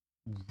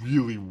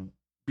really,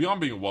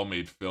 beyond being a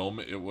well-made film,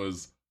 it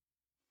was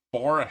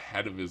far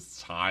ahead of his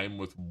time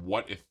with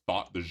what it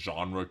thought the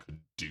genre could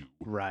do. And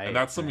Right,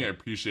 that's something I right.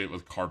 appreciate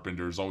with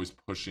Carpenter, is always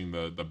pushing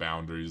the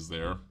boundaries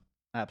there.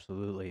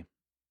 Absolutely.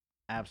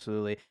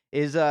 Absolutely.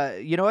 Is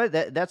you know what?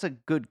 That's a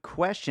good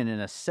question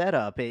and a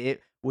setup.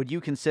 Would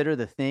you consider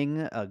The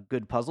Thing a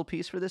good puzzle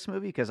piece for this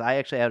movie? Because I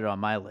actually had it on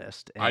my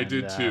list, I and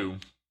did too.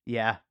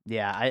 yeah,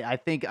 yeah, I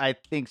think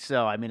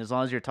so. I mean, as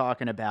long as you're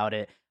talking about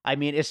it, I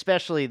mean,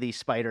 especially the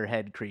spider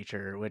head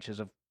creature, which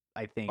is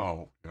I think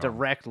Oh, yeah.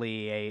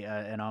 directly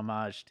an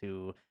homage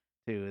to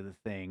The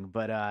Thing.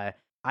 But I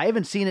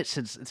haven't seen it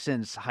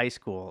since high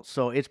school,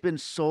 so it's been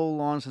so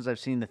long since I've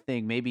seen The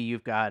Thing. Maybe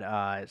you've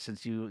got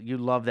since you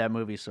love that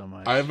movie so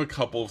I have much. a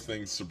couple of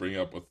things to bring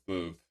up with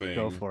The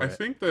Go Thing. for I it.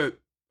 think that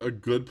a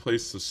good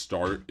place to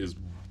start is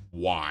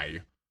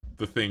why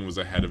The Thing was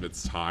ahead of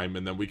its time,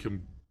 and then we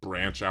can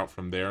branch out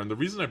from there. And the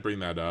reason I bring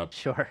that up,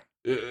 Sure.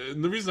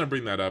 and the reason I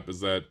bring that up is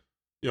that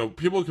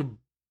people could,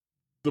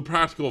 the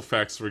practical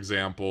effects, for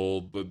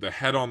example, the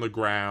head on the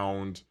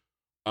ground,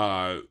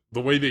 the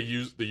way they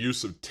use the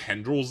use of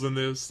tendrils in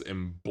this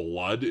and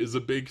blood is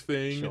a big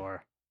thing.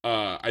 Sure.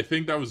 I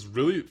think that was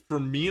really, for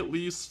me at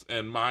least,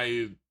 and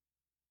my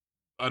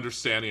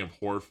understanding of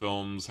horror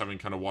films, having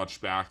kind of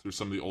watched back through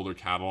some of the older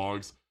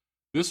catalogs,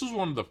 this was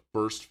one of the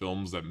first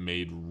films that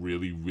made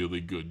really, really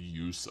good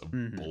use of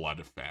blood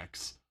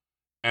effects.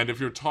 And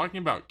if you're talking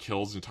about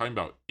kills and talking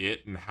about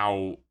it and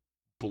how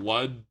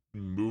blood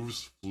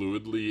moves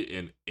fluidly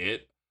in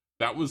it,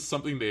 that was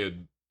something they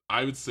had,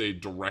 I would say,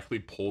 directly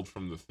pulled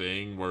from The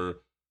Thing, where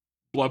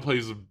blood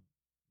plays a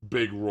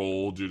big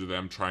role due to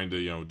them trying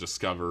to,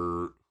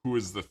 discover who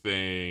is the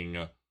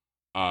Thing,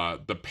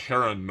 the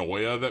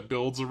paranoia that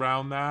builds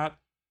around that,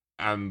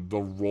 and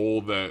the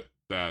role that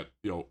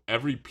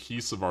every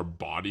piece of our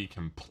body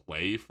can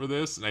play for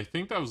this. And I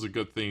think that was a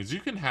good thing. Is you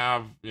can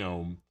have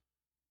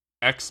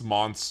X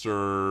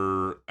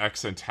monster,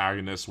 X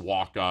antagonist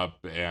walk up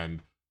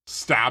and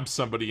stab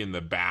somebody in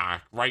the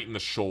back, right in the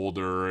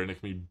shoulder, and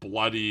it can be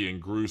bloody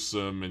and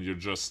gruesome, and you're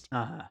just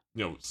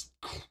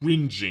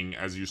cringing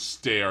as you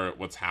stare at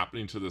what's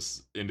happening to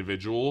this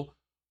individual.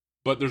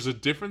 But there's a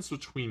difference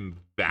between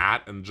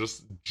that and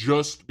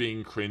just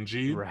being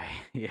cringy, right?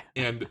 Yeah.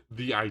 And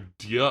the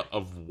idea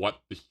of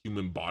what the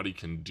human body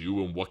can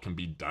do and what can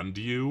be done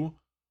to you,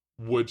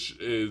 which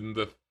in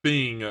The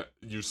Thing,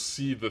 you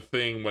see the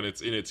Thing when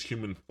it's in its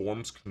human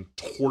forms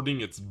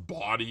contorting its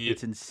body.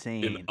 It's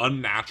insane. In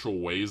unnatural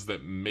ways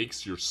that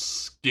makes your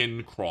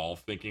skin crawl,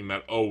 thinking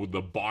that, oh,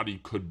 the body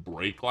could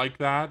break like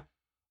that.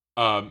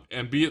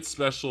 And be it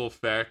special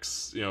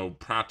effects,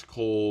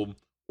 practical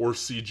or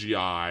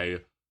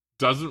CGI,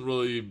 doesn't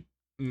really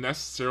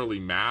necessarily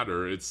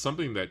matter. It's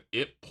something that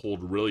it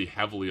pulled really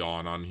heavily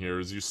on here,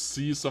 is you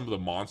see some of the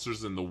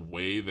monsters in the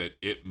way that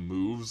it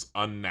moves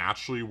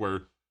unnaturally,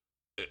 where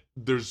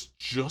there's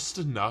just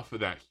enough of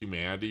that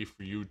humanity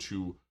for you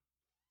to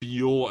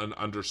feel and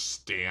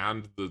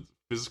understand the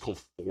physical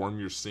form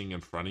you're seeing in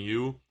front of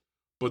you,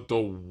 but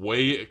the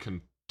way it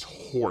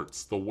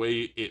contorts, the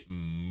way it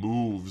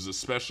moves,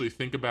 especially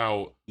think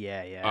about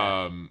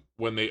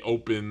when they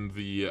open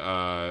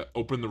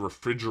the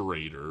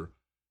refrigerator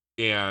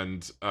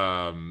and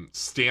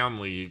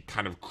Stanley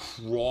kind of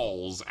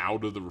crawls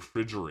out of the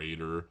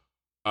refrigerator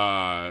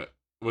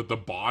with the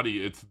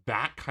body. It's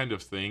that kind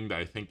of thing that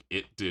I think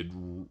it did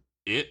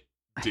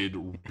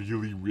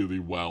really, really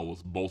well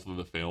with both of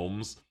the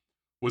films,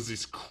 was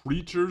these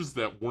creatures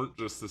that weren't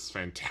just this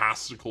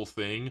fantastical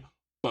thing,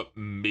 but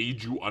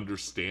made you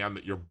understand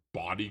that your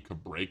body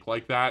could break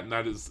like that. And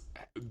that is,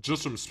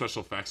 just from a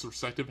special effects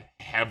perspective,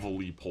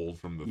 heavily pulled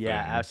from The Thing.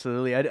 Yeah,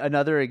 absolutely.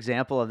 Another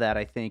example of that,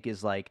 I think,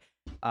 is like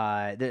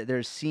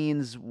there's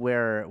scenes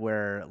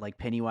where like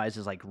Pennywise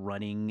is like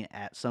running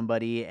at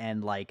somebody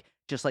and like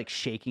just like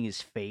shaking his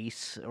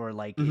face, or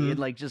like it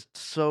like just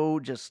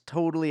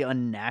totally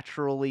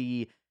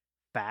unnaturally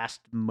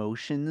fast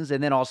motions.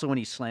 And then also when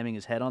he's slamming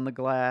his head on the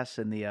glass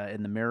in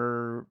the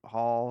mirror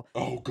hall.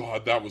 Oh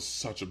god, that was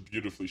such a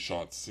beautifully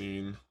shot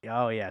scene.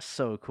 Oh yeah,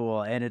 so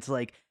cool. And it's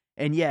like,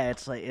 and yeah,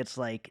 it's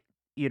like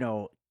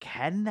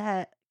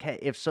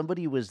if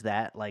somebody was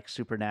that like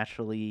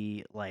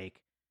supernaturally like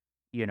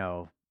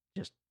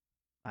just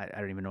I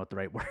don't even know what the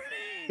right word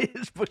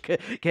is, but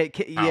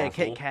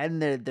can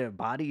their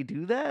body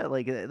do that?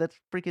 Like that's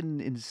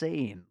freaking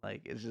insane.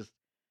 Like it's just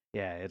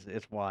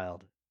it's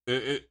wild.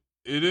 It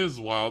is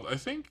wild. I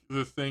think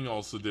The Thing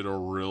also did a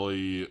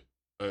really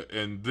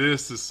and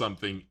this is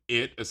something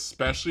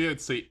especially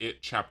I'd say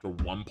It Chapter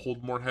 1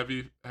 pulled more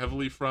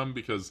heavily from,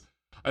 because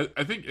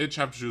I think It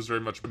Chapter 2 is very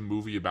much a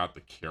movie about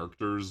the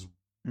characters,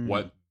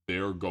 what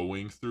they're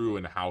going through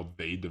and how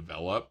they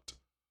developed.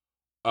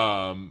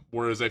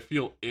 Whereas I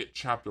feel It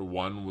Chapter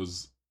 1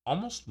 was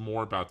almost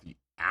more about the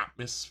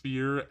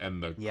atmosphere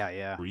and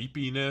the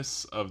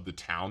creepiness of the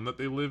town that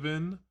they live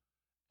in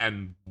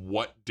and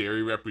what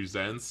Derry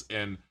represents.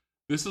 And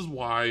this is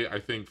why I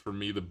think for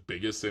me the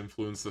biggest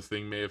influence The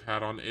Thing may have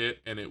had on it,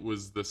 and it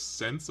was the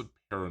sense of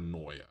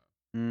paranoia.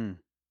 And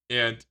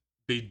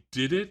they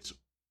did it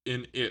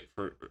in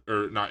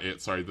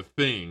The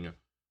Thing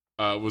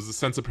was the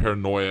sense of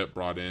paranoia it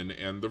brought in.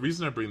 And the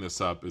reason I bring this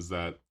up is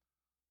that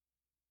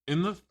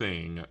in The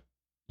Thing,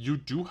 you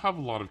do have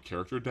a lot of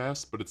character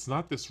deaths, but it's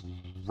not this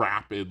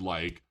rapid,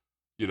 like,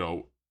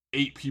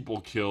 8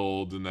 people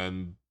killed and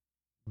then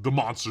the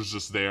monster's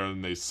just there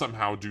and they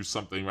somehow do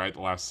something right at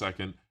the last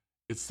second.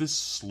 It's this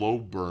slow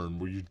burn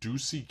where you do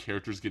see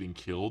characters getting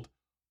killed,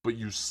 but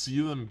you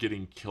see them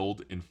getting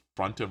killed in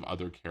front of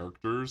other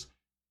characters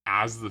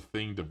as the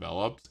thing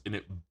develops, and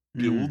it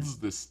builds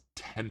this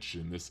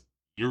tension, this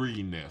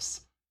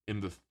eeriness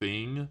in the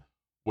thing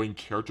when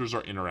characters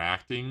are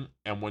interacting,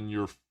 and when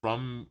you're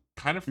from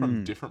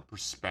different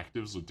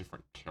perspectives with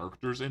different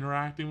characters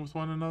interacting with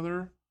one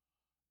another.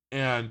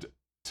 And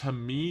to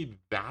me,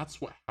 that's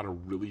what had a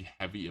really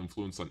heavy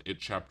influence on It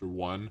Chapter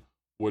 1,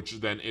 which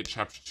then It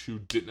Chapter 2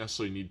 didn't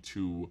necessarily need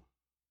to,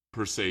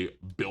 per se,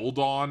 build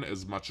on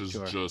as much as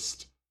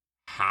just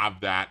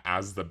have that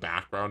as the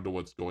background to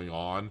what's going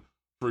on.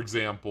 For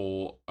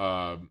example,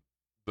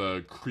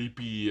 the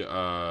creepy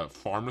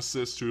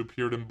pharmacist who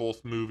appeared in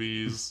both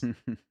movies,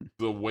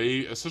 the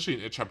way, especially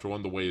in It Chapter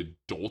 1, the way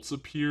adults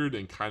appeared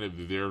and kind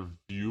of their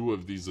view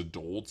of these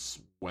adults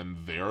when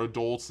they're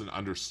adults and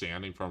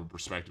understanding from a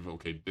perspective of,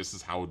 okay, this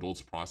is how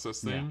adults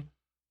process Yeah.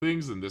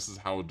 things and this is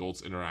how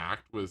adults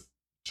interact with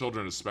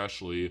children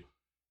especially.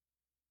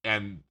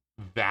 And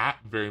that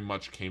very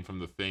much came from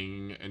The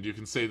Thing. And you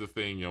can say The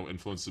Thing,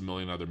 influenced a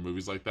million other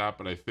movies like that,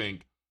 but I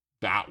think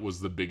that was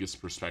the biggest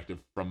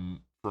perspective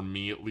from for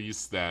me at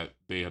least that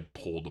they had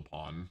pulled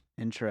upon.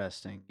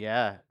 Interesting.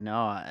 Yeah.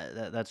 No,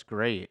 that's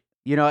great.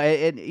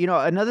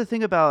 Another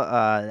thing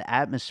about the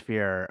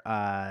atmosphere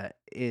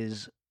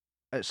is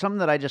something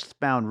that I just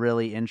found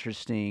really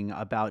interesting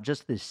about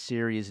just this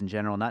series in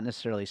general, not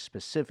necessarily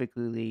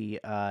specifically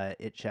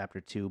It Chapter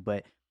 2,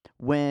 but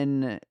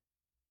when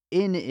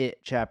in It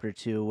Chapter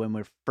 2, when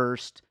we're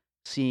first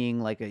seeing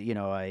like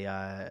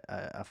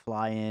a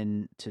fly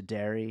in to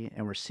Derry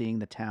and we're seeing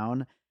the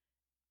town,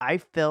 I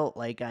felt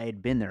like I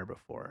had been there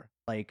before.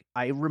 Like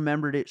I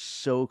remembered it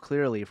so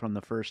clearly from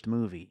the first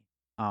movie.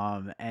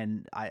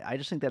 And I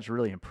just think that's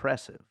really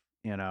impressive,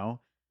 you know?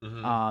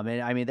 Mm-hmm.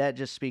 And I mean that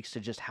just speaks to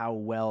just how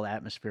well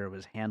atmosphere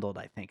was handled,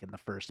 I think, in the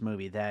first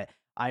movie, that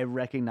I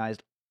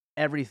recognized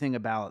everything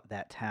about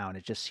that town.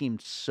 It just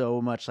seemed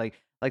so much like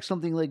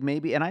something like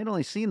maybe, and I'd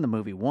only seen the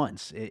movie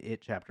once,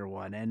 it Chapter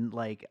 1, and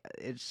like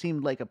it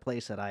seemed like a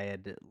place that I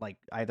had like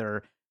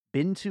either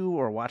been to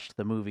or watched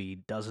the movie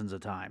dozens of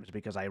times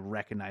because I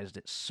recognized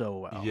it so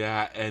well.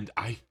 Yeah, and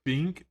I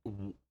think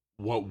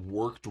what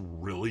worked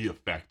really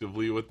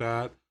effectively with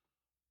that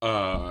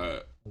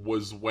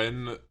was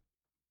when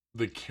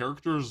the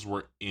characters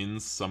were in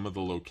some of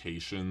the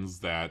locations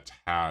that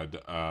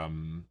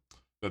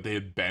they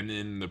had been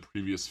in the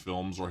previous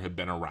films or had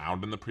been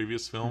around in the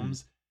previous Mhm.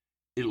 films.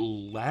 It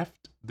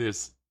left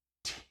this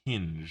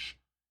tinge,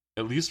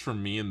 at least for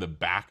me, in the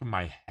back of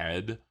my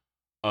head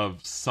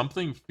of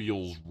something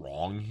feels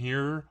wrong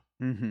here.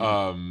 Mhm.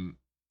 um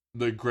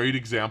the great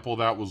example of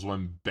that was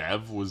when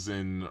Bev was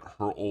in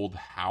her old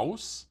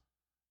house,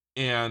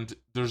 and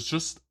there's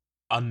just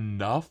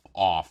enough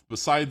off,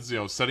 besides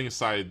setting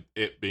aside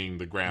it being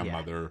the Yeah.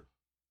 grandmother,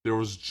 there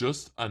was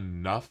just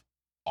enough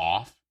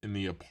off in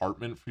the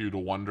apartment for you to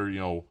wonder,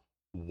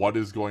 what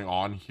is going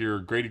on here.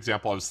 Great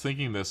example, I was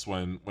thinking this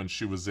when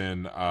she was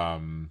in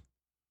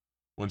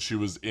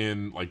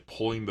like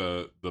pulling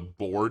the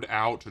board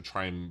out to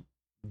try and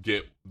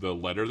get the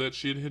letter that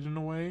she had hidden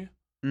away,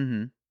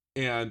 Mhm.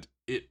 and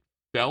it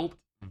felt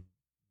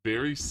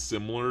very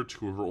similar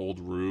to her old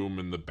room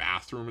and the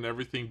bathroom and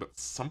everything, but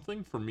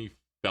something for me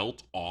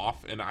felt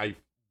off, and I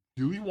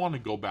really want to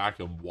go back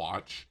and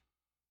watch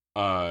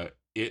uh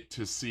it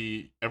to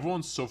see.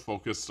 Everyone's so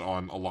focused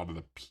on a lot of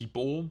the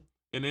people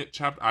in it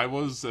chapter. I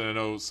was, and I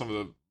know some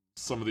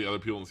of the other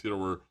people in the theater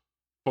were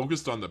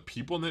focused on the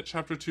people in it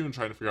chapter 2 and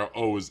trying to figure out,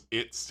 oh, is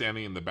it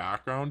standing in the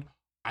background?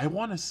 I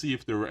want to see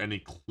if there were any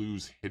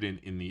clues hidden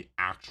in the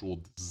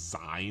actual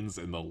designs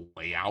and the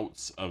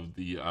layouts of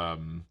the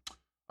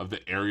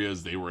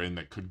areas they were in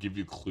that could give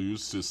you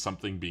clues to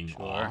something being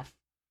Sure. off.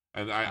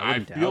 And I I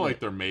wouldn't feel doubt like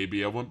it. there may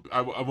be. I wouldn't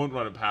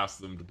run it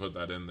past them to put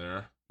that in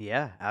there.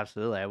 Yeah,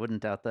 absolutely. I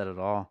wouldn't doubt that at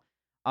all.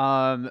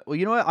 Well,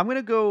 you know what? I'm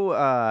gonna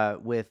go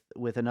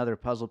with another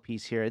puzzle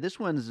piece here. This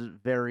one's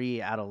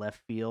very out of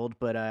left field,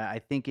 but I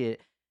think it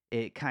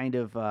kind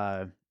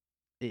of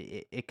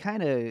it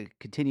kind of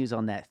continues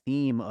on that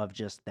theme of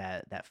just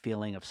that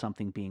feeling of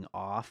something being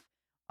off.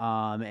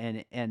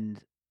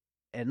 And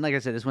like I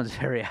said, this one's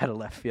very out of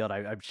left field.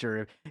 I'm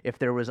sure if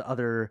there was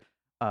other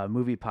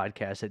movie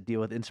podcasts that deal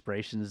with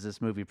inspirations,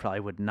 this movie probably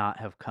would not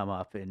have come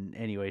up in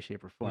any way,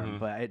 shape, or form. Mm-hmm.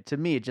 But to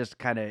me, it just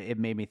kind of it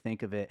made me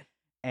think of it,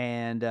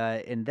 and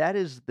that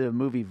is the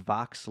movie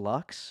Vox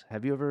Lux.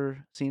 Have you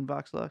ever seen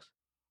Vox Lux?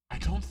 I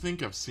don't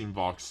think I've seen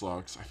Vox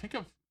Lux. I think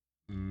I've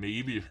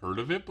maybe heard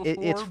of it It's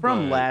before,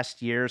 from but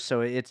last year, so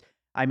it's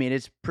I mean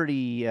it's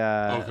pretty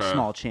okay.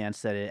 small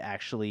chance that it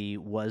actually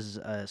was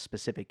a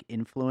specific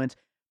influence.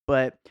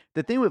 But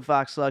the thing with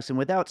Vox Lux, and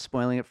without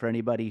spoiling it for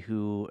anybody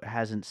who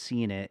hasn't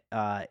seen it,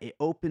 it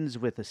opens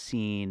with a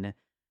scene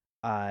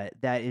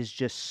that is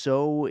just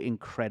so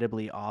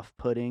incredibly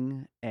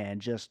off-putting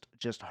and just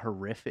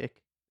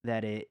horrific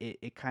that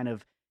it kind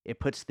of it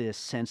puts this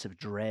sense of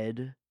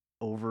dread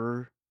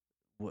over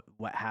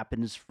what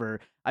happens for.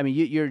 I mean,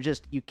 you're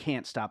just you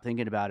can't stop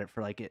thinking about it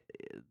for like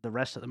the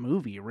rest of the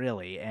movie,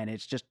 really, and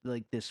it's just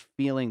like this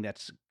feeling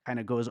that's kind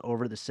of goes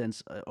over the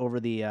sense over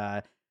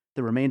the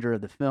remainder of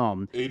the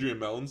film. Adrian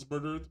Mellon's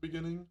murder at the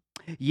beginning.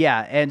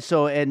 Yeah, and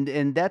so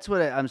and that's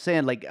what I'm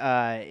saying. Like,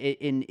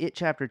 in It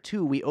Chapter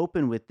 2, we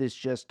open with this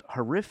just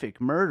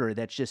horrific murder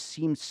that just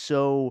seems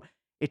so.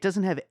 It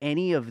doesn't have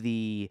any of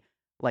the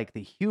like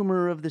the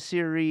humor of the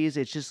series.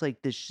 It's just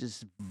like this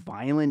just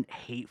violent,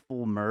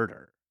 hateful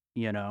murder,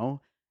 you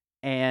know.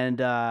 And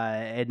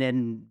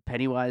then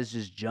Pennywise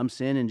just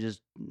jumps in and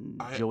just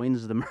I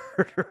joins the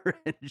murder,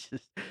 and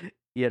just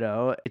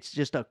it's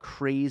just a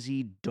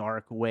crazy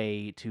dark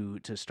way to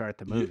start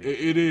the movie.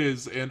 it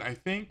is, and I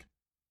think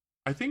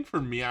I think for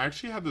me, I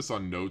actually had this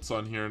on notes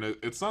on here, and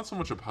it's not so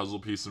much a puzzle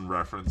piece in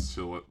reference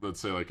to, let's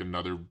say, like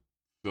another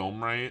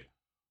film, right?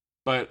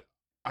 But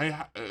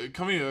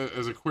coming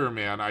as a queer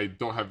man, I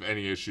don't have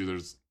any issue.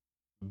 There's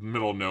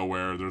middle of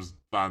nowhere. There's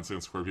violence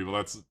against queer people.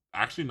 That's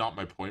actually not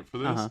my point for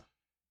this. Uh-huh.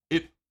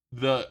 It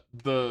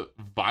the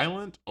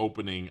violent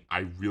opening I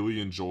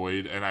really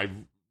enjoyed,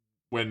 and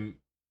when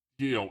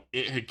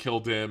it had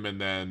killed him,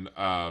 and then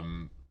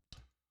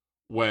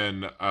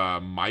when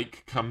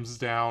Mike comes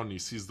down, he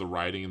sees the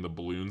writing and the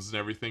balloons and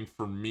everything.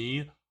 For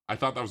me, I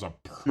thought that was a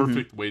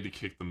perfect way to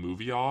kick the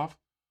movie off.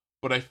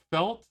 But I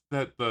felt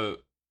that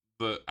the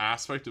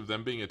aspect of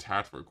them being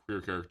attacked for a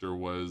queer character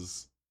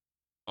was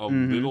a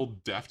little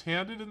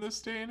deft-handed in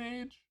this day and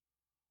age.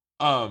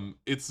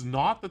 It's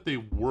not that they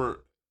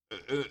were,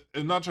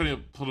 and not trying to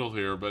get political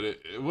here, but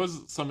it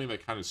was something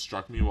that kind of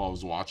struck me while I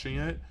was watching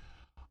it.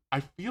 I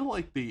feel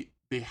like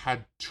they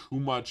had too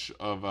much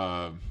of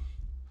a,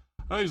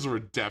 I don't use the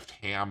word deft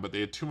hand, but they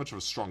had too much of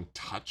a strong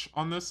touch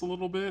on this a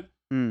little bit.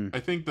 I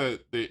think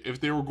that if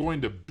they were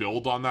going to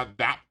build on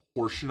that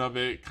portion of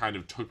it kind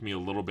of took me a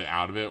little bit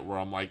out of it, where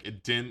I'm like,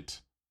 it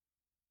didn't,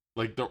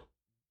 like,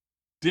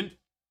 didn't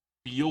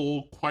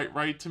feel quite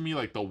right to me,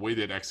 like the way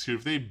they'd executed.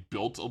 If they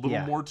built a little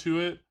more to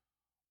it,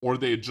 or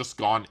they had just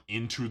gone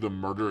into the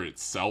murder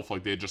itself,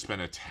 like they had just been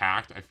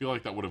attacked, I feel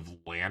like that would have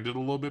landed a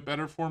little bit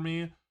better for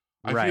me.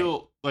 I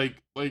feel like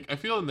I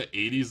feel in the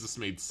 80s this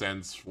made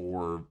sense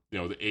for,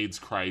 the AIDS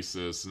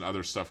crisis and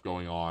other stuff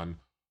going on,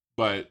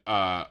 but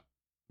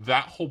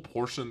that whole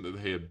portion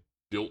that they had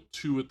built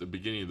to at the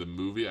beginning of the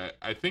movie,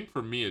 I think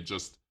for me it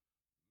just,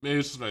 maybe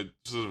it's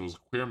just it was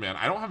a queer man.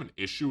 I don't have an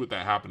issue with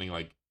that happening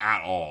like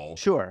at all.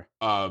 Sure.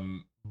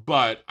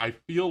 But I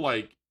feel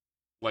like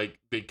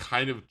they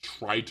kind of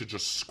tried to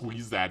just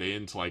squeeze that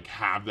in to like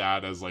have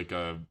that as like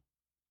a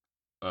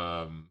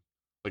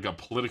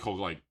political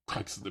like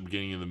crux at the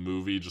beginning of the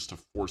movie, just to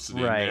force it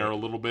in there a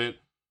little bit.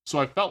 So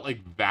I felt like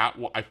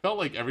I felt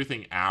like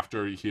everything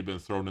after he had been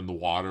thrown in the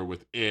water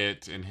with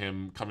it, and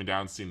him coming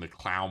down and seeing the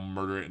clown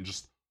murder it in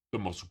just the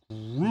most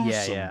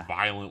gruesome,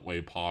 violent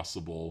way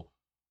possible.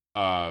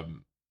 I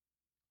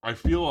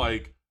feel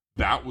like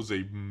that was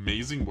an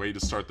amazing way to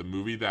start the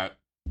movie. That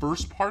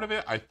first part of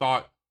it, I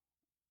thought,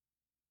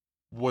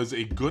 was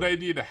a good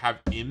idea to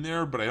have in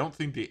there, but I don't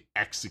think they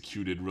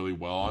executed really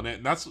well on it.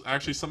 And that's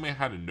actually something I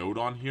had a note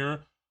on here.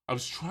 I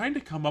was trying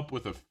to come up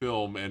with a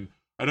film, and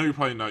I know you're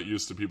probably not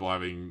used to people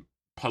having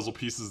puzzle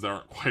pieces that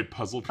aren't quite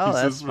puzzle pieces. Oh,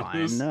 that's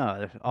fine. This. No,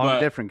 they're all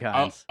different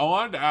kinds. I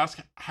wanted to ask,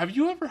 have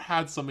you ever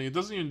had something, it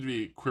doesn't even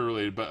be queer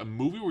related, but a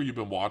movie where you've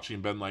been watching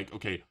and been like,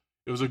 okay,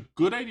 it was a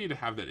good idea to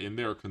have that in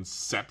there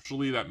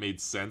conceptually, that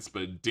made sense,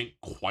 but it didn't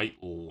quite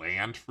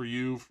land for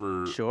you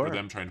for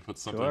them trying to put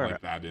something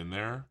like that in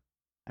there?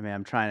 I mean,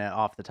 I'm trying to,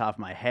 off the top of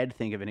my head,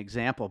 think of an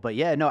example, but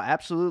yeah, no,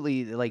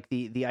 absolutely. Like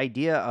the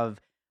idea of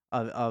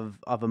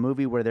a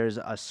movie where there's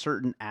a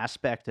certain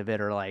aspect of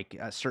it, or like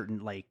a certain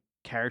like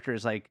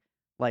characters, like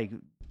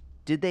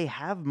did they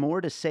have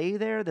more to say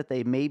there that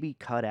they maybe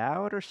cut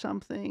out or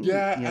something?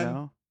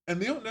 Yeah,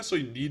 and they don't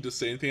necessarily need to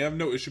say anything. I have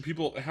no issue.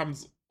 It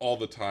happens all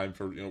the time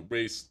for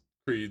race,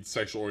 creed,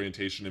 sexual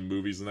orientation in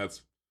movies, and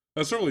that's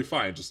totally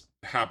fine. It just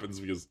happens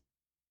because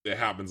it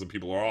happens and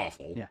people are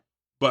awful. Yeah.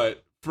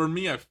 But for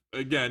me, I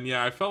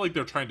felt like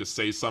they're trying to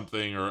say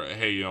something, or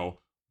hey,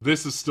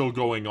 this is still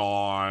going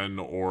on,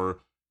 or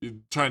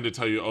trying to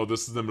tell you, oh,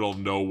 this is the middle of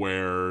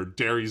nowhere.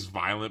 Derry's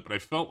violent, but I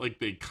felt like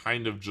they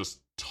kind of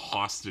just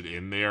tossed it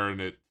in there, and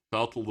it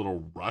felt a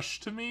little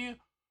rushed to me.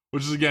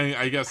 Which is, again,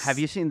 I guess. Have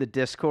you seen the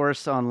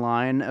discourse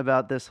online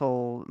about this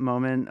whole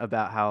moment,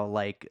 about how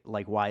like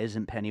why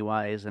isn't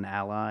Pennywise an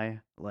ally?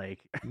 Like,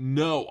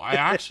 no, I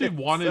actually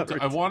wanted.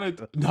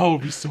 No,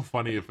 it'd be so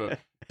funny if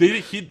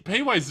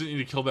Pennywise didn't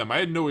need to kill them. I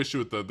had no issue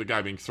with the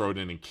guy being thrown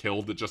in and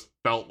killed. It just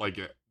felt like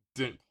it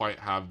didn't quite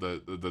have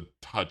the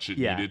touch it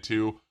needed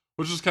to,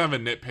 which is kind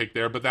of a nitpick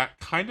there. But that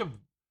kind of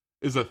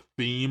is a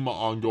theme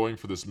ongoing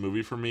for this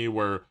movie for me,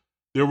 where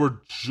there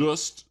were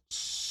just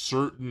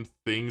certain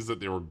things that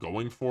they were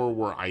going for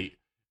where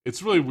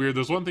it's really weird.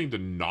 There's one thing to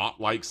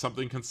not like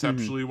something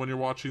conceptually when you're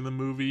watching the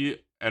movie,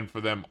 and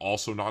for them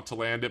also not to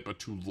land it, but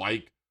to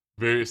like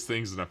various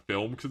things in a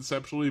film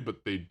conceptually,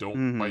 but they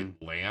don't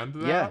quite land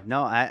that. Yeah,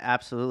 no,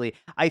 absolutely.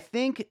 I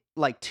think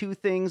like two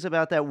things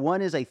about that.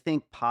 One is, I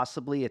think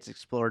possibly it's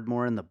explored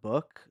more in the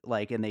book,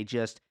 like, and they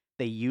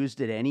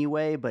used it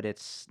anyway, but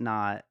it's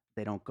not,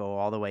 they don't go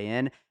all the way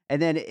in.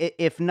 And then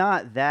if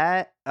not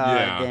that,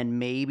 then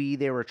maybe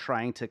they were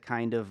trying to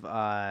kind of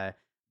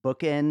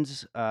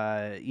bookends,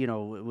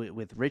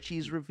 with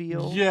Richie's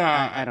reveal.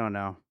 Yeah, I don't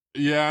know.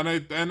 Yeah,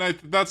 and I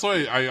that's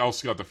why I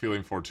also got the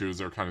feeling for too, is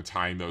they're kind of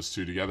tying those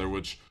two together,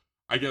 which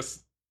I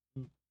guess,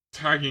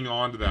 tagging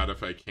on to that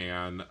if I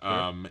can,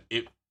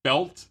 it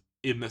felt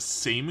in the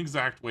same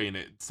exact way, and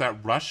it's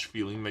that rush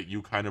feeling that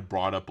you kind of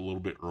brought up a little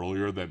bit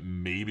earlier, that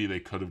maybe they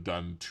could have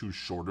done two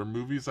shorter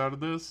movies out of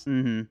this.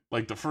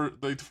 Like the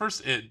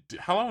first It.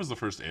 How long was the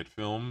first It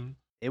film?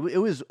 It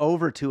was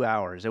over 2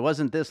 hours. It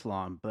wasn't this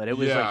long, but it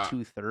was like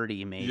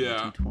 2:30, maybe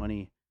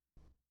 2:20.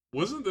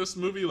 wasn't this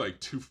movie like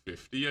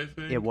 250, I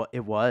think?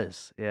 It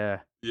was, yeah,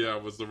 Yeah,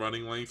 was the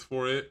running length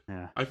for it.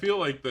 yeah. I feel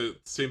like the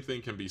same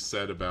thing can be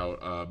said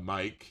about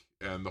Mike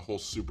and the whole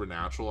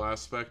supernatural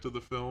aspect of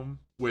the film,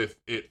 with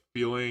it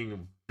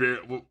feeling very.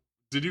 Well,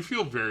 did you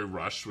feel very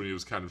rushed when he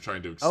was kind of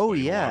trying to Oh explain a lot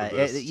yeah, of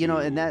this you know,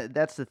 and to?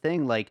 that's the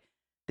thing. Like,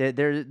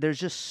 there's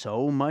just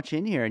so much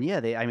in here, and yeah,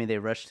 I mean, they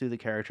rushed through the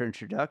character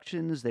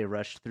introductions, they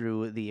rushed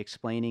through the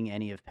explaining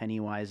any of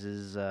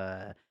Pennywise's,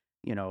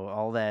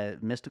 all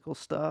that mystical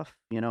stuff,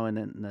 and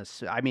then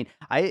I mean,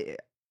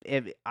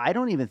 I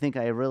don't even think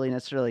I really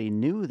necessarily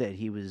knew that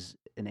he was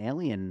an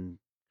alien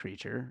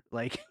creature,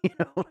 like,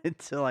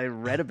 until I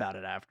read about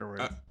it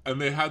afterwards.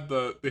 And they had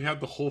the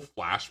whole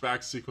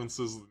flashback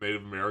sequences of the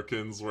Native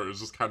Americans where it was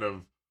just kind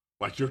of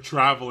like you're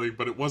traveling,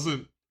 but it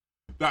wasn't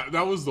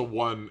that was the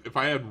one. If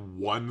I had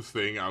one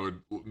thing I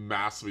would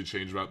massively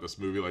change about this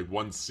movie, like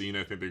one scene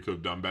I think they could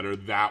have done better,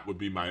 that would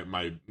be my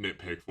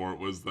nitpick for it.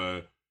 Was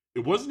the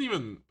it wasn't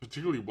even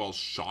particularly well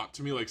shot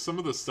to me. Like some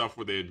of the stuff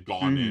where they had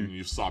gone in Hmm. and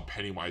you saw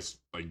Pennywise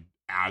like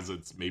as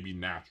its maybe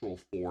natural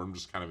form,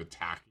 just kind of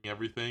attacking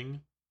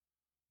everything.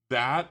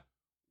 That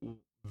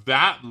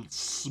that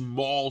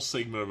small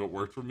segment of it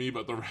worked for me,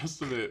 but the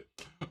rest of it,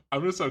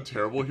 I'm gonna sound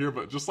terrible here,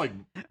 but just like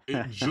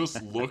it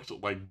just looked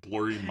like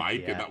blurry Mike,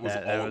 and Yeah, that was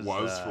that all it was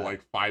was for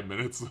like 5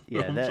 minutes of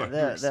yeah, them that trying to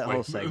that that explain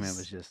whole segment was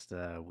this. just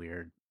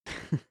weird.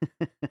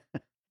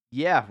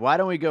 Yeah, why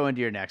don't we go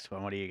into your next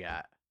one? What do you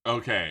got?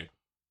 Okay,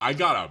 I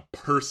got a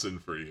person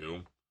for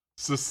you.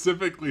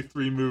 Specifically,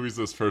 three movies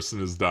this person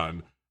has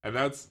done, and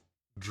that's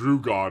Drew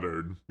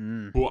Goddard,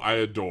 Mm. who I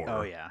Oh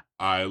adore. yeah.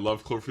 I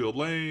love Cloverfield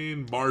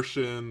Lane,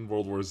 Martian,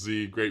 World War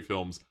Z, great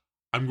films.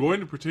 I'm going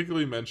to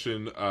particularly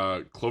mention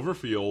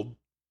Cloverfield,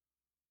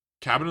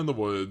 Cabin in the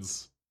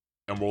Woods,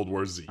 and World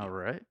War Z. All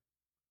right.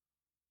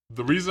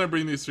 The reason I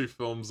bring these three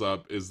films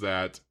up is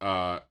that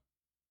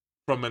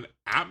from an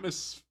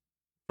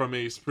from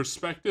a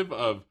perspective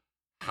of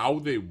how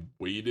they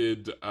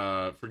waited,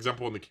 for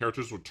example, when the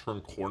characters would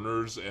turn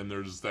corners and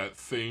there's that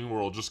thing where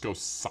it'll just go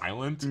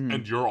silent Mhm.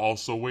 and you're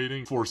also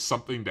waiting for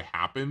something to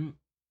happen.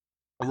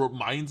 It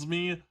reminds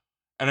me,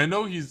 and I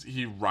know he's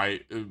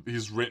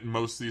written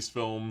most of these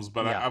films,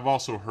 but Yeah. I've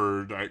also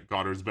heard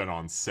Goddard's been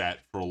on set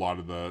for a lot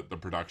of the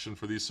production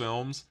for these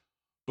films.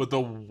 But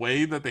the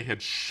way that they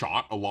had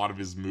shot a lot of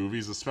his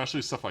movies,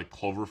 especially stuff like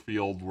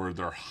Cloverfield, where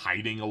they're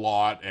hiding a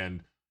lot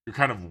and you're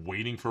kind of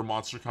waiting for a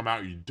monster to come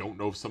out, you don't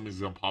know if something's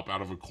gonna pop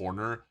out of a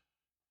corner.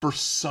 For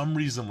some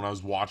reason, when I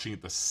was watching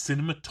it, the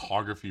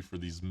cinematography for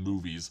these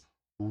movies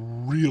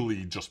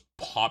really just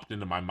popped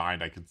into my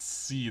mind. I could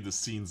see the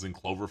scenes in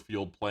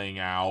Cloverfield playing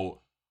out.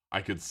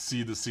 I could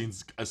see the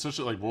scenes,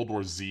 especially like World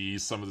War Z,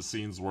 some of the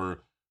scenes where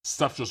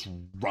stuff just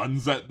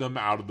runs at them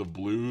out of the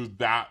blue.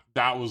 That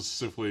was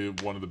simply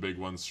one of the big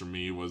ones for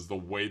me, was the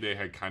way they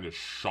had kind of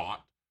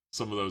shot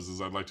some of those,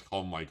 as I'd like to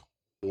call them, like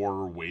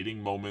horror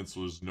waiting moments.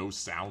 There's no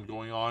sound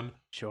going on.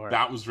 Sure.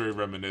 That was very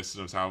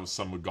reminiscent of how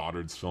some of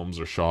Goddard's films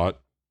are shot.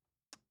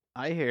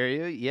 I hear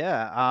you.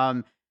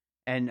 Yeah.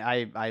 And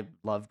I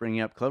love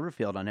bringing up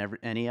Cloverfield on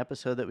any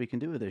episode that we can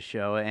do with this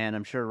show, and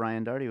I'm sure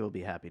Ryan Darty will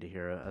be happy to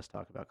hear us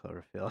talk about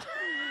Cloverfield.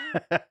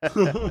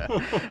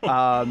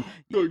 um,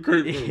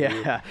 Great movie.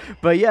 yeah,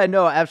 but yeah,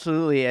 no,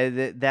 absolutely.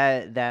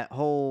 That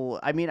whole.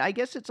 I mean, I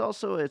guess it's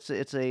also it's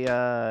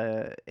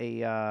a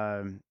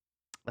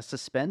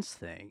suspense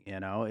thing.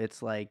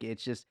 It's like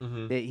it's just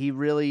Hmm. that he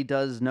really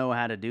does know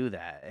how to do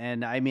that,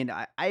 and I mean,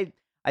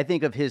 I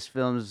think of his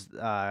films,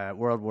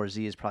 World War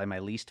Z is probably my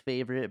least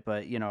favorite,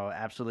 but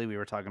absolutely, we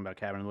were talking about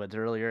Cabin in the Woods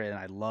earlier, and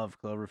I love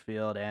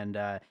Cloverfield, and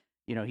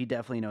he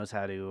definitely knows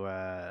how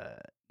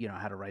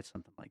to write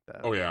something like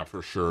that. Oh yeah,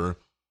 for sure.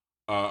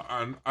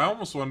 And I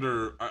almost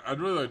wonder. I'd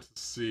really like to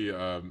see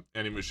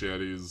Andy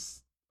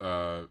Muschietti's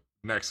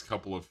next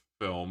couple of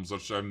films,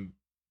 which I'm.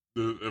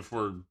 If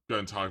we're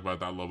going to talk about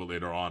that a little bit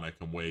later on, I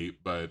can wait.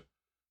 But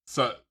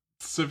so,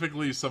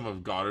 specifically, some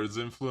of Goddard's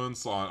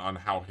influence on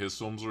how his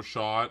films were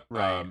shot,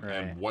 Right, and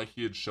right. what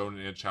he had shown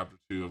in Chapter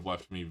 2 have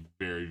left me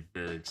very,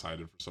 very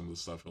excited for some of the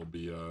stuff he'll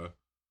be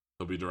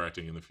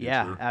directing in the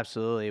Yeah, future.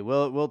 absolutely.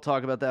 We'll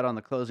talk about that on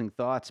the closing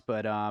thoughts,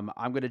 but I'm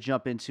going to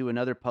jump into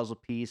another puzzle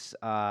piece.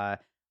 I've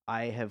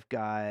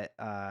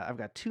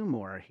got two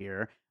more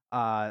here.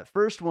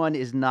 First one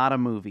is not a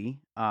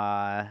movie,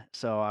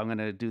 so I'm going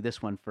to do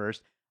this one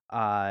first.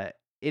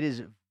 It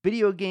is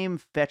video game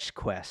fetch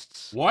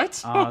quests.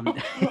 What? Um,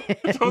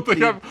 I don't think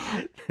the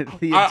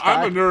the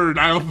I'm a entire nerd.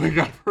 I don't think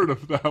I've heard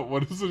of that.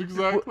 What is it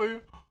exactly?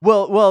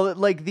 well,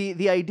 like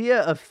the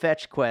idea of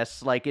fetch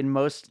quests, like in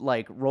most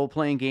like role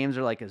playing games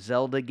or like a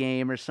Zelda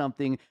game or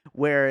something,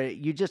 where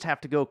you just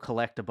have to go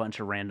collect a bunch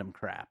of random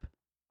crap.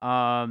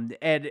 And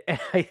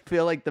I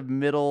feel like the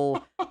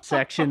middle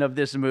section of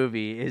this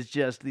movie is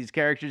just these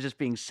characters just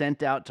being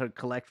sent out to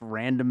collect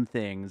random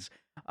things,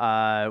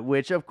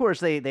 which of course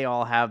they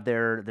all have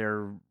their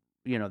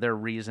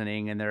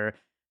reasoning and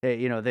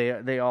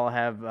they all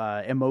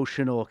have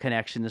emotional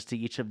connections to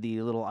each of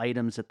the little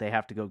items that they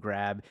have to go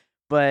grab.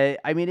 But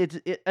I mean,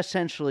 it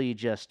essentially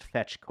just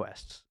fetch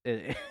quests.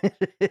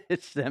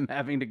 It's them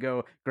having to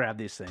go grab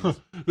these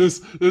things.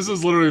 This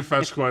is literally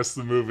Fetch Quest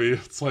the movie.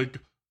 It's like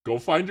go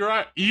find your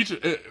eye.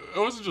 It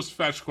wasn't just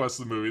Fetch Quest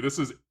the movie. This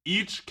is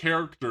each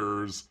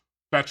character's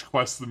Fetch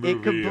Quest the It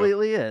movie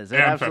completely is. It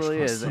and Fetch absolutely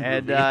Quest is. the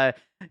And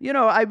movie.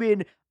 I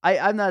mean,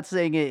 I'm not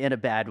saying it in a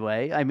bad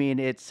way. I mean,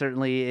 it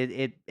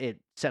certainly it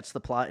sets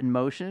the plot in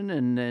motion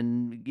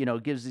and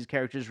gives these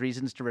characters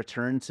reasons to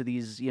return to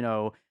these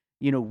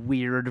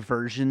weird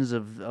versions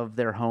of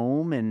their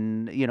home,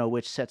 and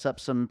which sets up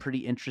some pretty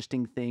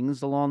interesting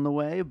things along the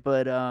way.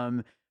 But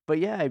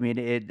yeah, I mean,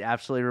 it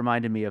absolutely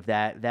reminded me of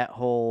that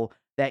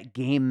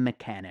game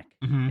mechanic.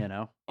 Mhm. You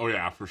know. Oh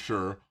yeah, for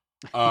sure.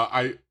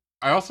 I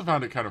also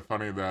found it kind of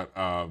funny that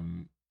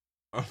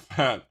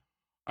that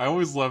I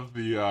always loved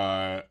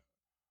the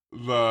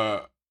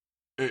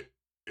it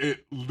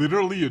it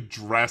literally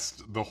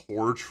addressed the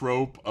horror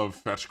trope of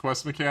fetch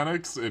quest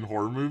mechanics in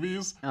horror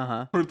movies.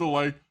 Uh Where they're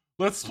like,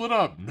 let's split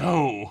up.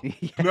 No.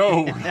 huh.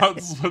 No, we're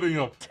not splitting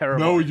up. Terrible.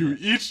 No, you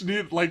each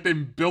need like they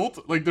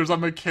built like there's a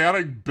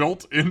mechanic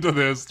built into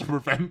this to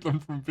prevent them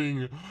from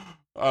being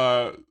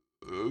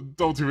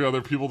don't tell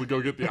other people to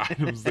go get the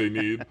items they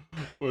need.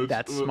 Which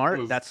That's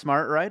smart. That's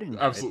smart writing.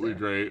 absolutely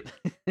great.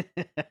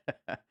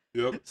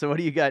 Yep. So what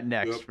do you got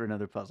next Yep. for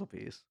another puzzle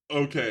piece?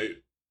 Okay.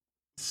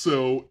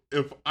 So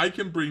if I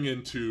can bring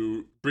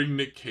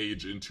Nick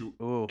Cage into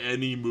Ooh,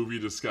 any movie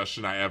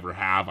discussion I ever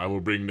have, I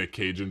will bring Nick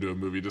Cage into a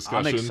movie I'm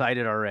discussion.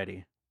 excited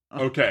already.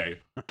 Okay.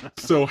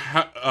 So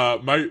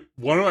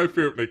one of my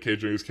favorite Nick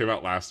Cage movies came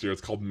out last year.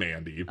 It's called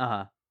Mandy.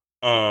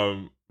 Uh-huh.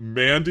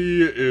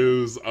 Mandy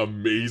is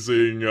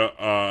amazing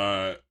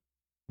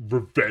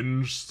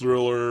revenge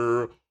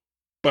thriller,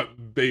 but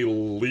they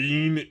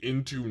lean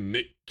into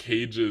Nick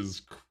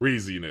Cage's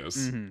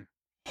craziness Mhm.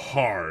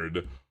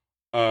 hard.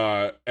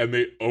 And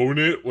they own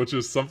it, which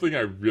is something I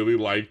really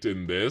liked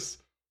in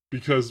this,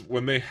 because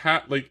when they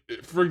had like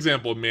for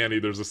example, in Mandy,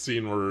 there's a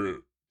scene where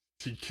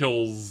he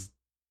kills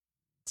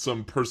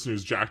some person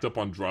who's jacked up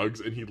on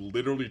drugs, and he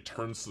literally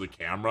turns to the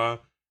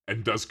camera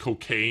and does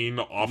cocaine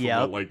off of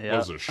Yep, what yep.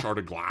 was it, a shard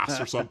of glass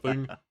or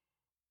something.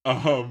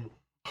 Um,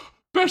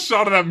 best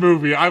shot of that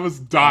movie. I was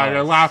dying. Oh,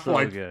 I laughed for so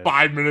like good.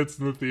 5 minutes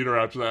in the theater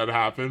after that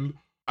happened.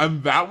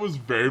 And that was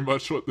very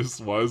much what this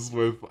was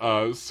with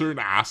certain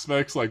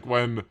aspects, like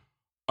when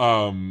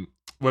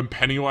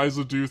Pennywise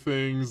would do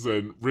things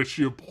and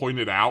Richie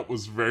pointed out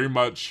was very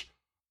much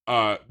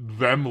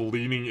them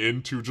leaning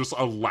into just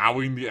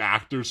allowing the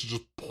actors to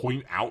just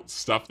point out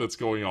stuff that's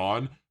going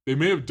on. They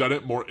may have done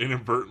it more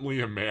inadvertently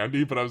in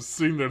Mandy, but I was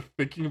sitting there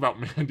thinking about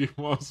Mandy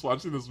while I was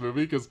watching this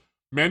movie, because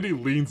Mandy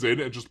leans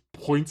in and just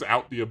points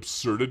out the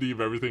absurdity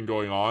of everything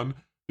going on.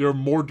 They're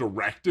more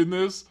direct in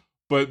this,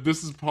 but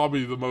this is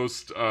probably the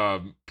most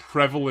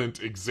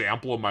prevalent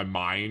example in my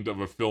mind of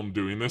a film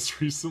doing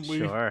this recently.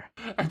 Sure.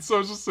 And so I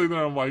was just sitting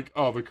there, I'm like,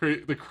 oh,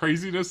 the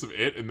craziness of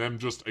it and them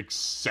just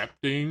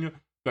accepting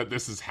that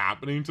this is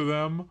happening to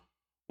them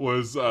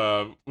was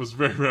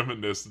very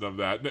reminiscent of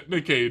that.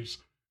 Nick Cage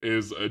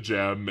is a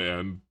gem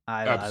and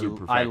absolute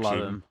perfection. I love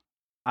him.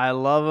 I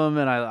love him,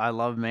 and I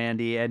love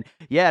Mandy, and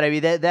yeah, I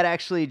mean that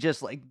actually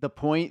just like the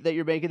point that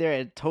you're making there,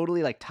 it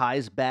totally like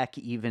ties back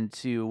even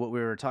to what we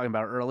were talking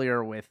about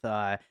earlier with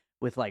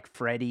like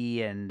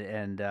Freddy and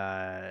and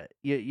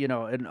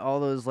all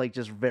those like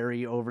just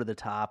very over the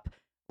top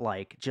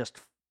like just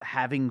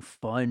having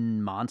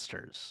fun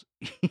monsters.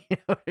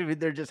 I mean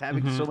they're just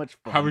having so much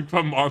fun. Having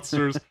fun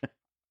monsters.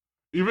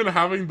 Even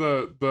having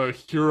the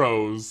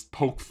heroes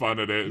poke fun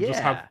at it and just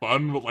have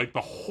fun with like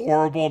the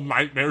horrible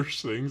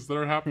nightmarish things that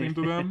are happening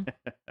to them.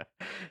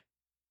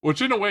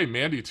 Which in a way,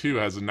 Mandy too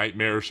has a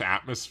nightmarish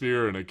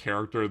atmosphere and a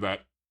character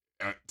that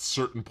at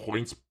certain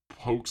points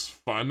pokes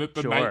fun at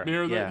the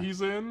nightmare that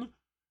he's in.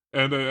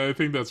 And I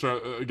think that's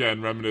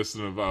again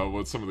reminiscent of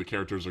what some of the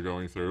characters are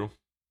going through.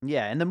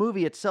 Yeah, and the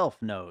movie itself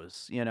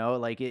knows,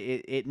 like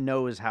it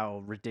knows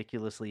how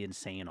ridiculously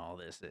insane all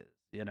this is,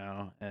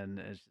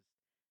 and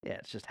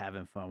it's just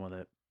having fun with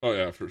it. Oh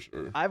yeah, for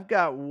sure. I've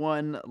got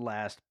one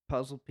last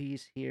puzzle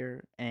piece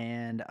here,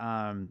 and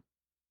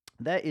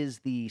that is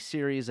the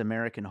series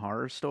American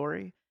Horror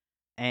Story.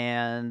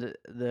 And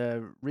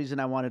the reason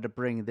I wanted to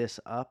bring this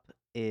up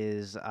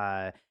is,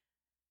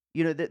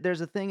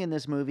 there's a thing in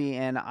this movie,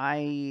 and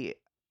I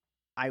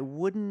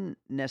wouldn't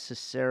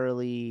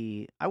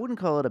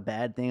call it a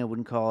bad thing. I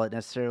wouldn't call it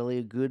necessarily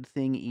a good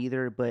thing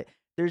either. But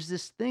there's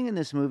this thing in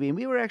this movie, and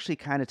we were actually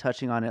kind of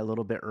touching on it a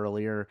little bit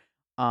earlier.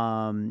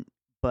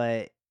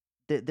 But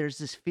there's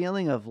this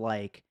feeling of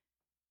like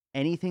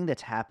anything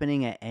that's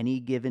happening at any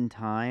given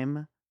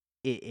time,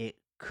 it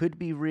could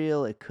be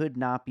real, it could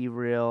not be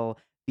real.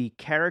 The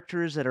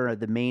characters that are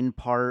the main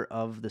part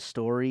of the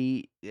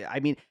story, I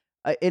mean,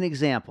 an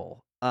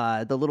example,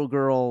 the little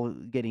girl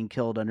getting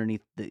killed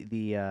underneath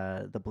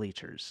the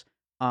bleachers.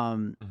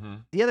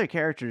 The other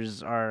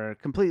characters are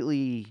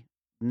completely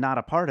not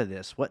a part of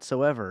this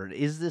whatsoever.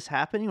 Is this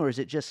happening, or is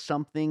it just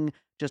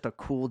a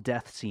cool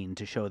death scene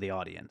to show the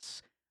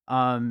audience?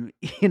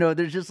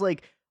 There's just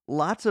like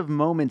lots of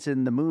moments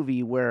in the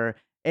movie where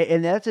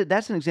And that's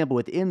an example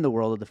within the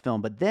world of the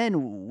film, but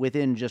then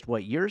within just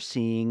what you're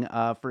seeing,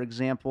 for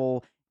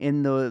example,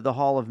 in the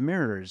Hall of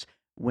Mirrors,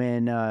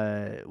 when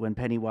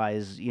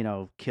Pennywise,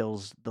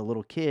 kills the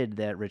little kid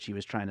that Richie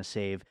was trying to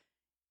save,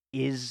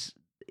 is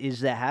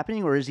is that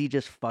happening, or is he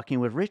just fucking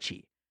with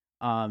Richie?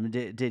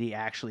 Did he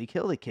actually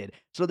kill the kid?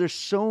 So there's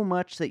so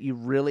much that you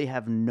really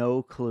have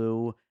no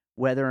clue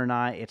whether or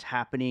not it's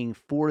happening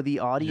for the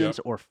audience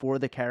Yep. or for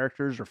the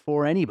characters or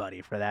for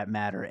anybody for that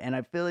matter. And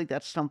I feel like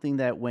that's something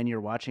that when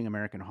you're watching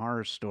American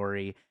Horror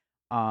Story,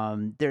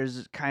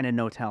 there's kind of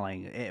no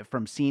telling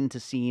from scene to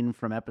scene,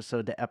 from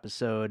episode to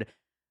episode.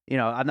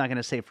 I'm not going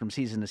to say from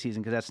season to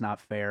season because that's not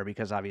fair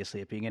because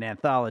obviously it being an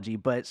anthology,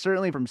 but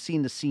certainly from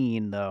scene to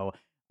scene, though,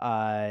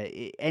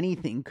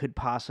 anything could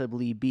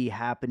possibly be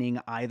happening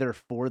either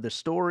for the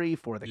story,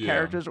 for the Yeah.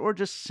 characters, or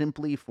just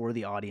simply for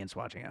the audience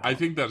watching at I home.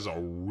 think that is a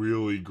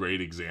really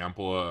great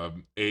example of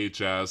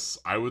AHS.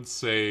 I would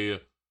say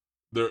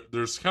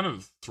there's kind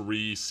of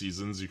 3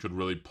 seasons you could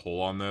really pull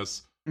on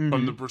this.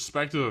 From the Hmm.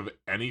 perspective of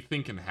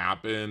anything can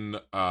happen,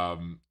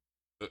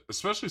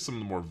 especially some of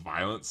the more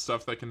violent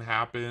stuff that can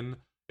happen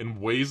in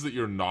ways that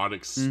you're not Hmm.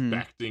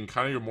 expecting,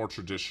 kind of your more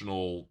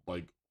traditional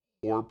like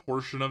horror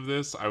portion of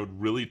this. I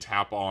would really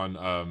tap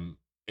on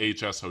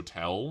HS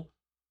Hotel,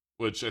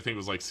 which I think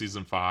was like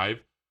season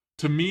 5.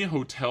 To me,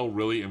 Hotel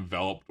really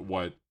enveloped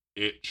what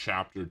It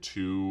Chapter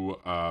 2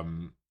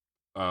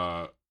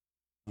 uh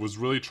was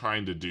really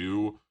trying to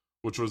do,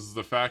 which was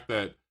the fact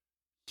that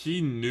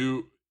he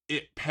knew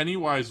it.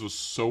 Pennywise was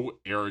so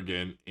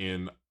arrogant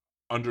in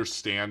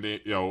understanding,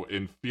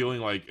 in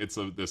feeling like it's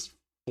this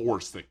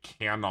force that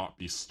cannot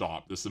be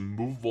stopped, this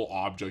immovable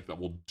object that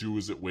will do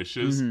as it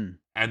wishes. Hmm.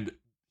 And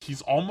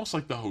he's almost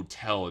like the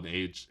hotel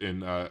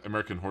in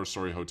American Horror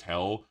Story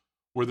Hotel,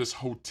 where this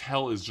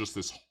hotel is just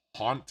this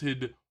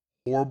haunted,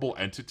 horrible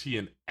entity,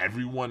 and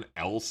everyone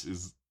else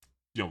is,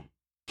 you know,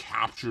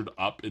 captured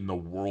up in the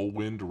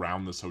whirlwind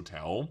around this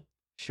hotel.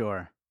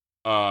 Sure.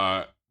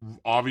 uh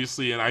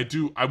Obviously, and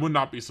I would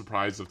not be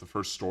surprised if the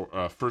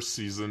first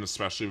season,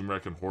 especially of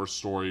American Horror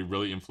Story,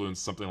 really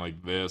influenced something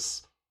like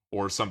this,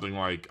 or something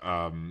like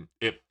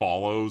It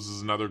Follows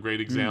is another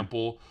great Mm.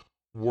 example,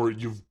 where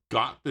you've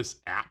got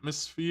this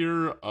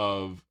atmosphere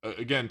of,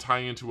 again,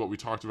 tying into what we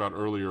talked about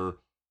earlier,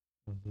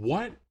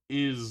 what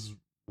is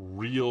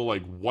real,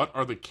 like what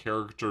are the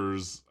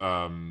characters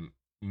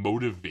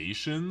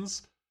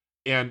motivations.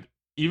 And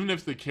even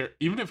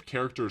if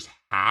characters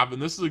have,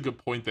 and this is a good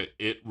point that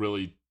it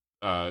really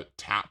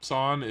taps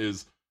on,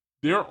 is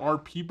there are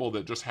people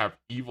that just have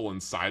evil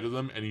inside of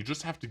them, and you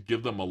just have to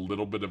give them a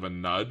little bit of a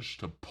nudge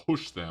to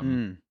push them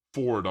Mm.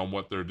 forward on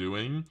what they're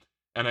doing.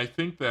 And I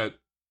think that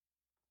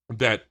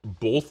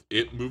both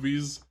It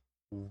movies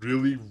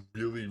really,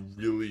 really,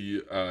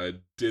 really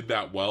did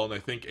that well. And I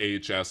think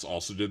AHS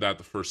also did that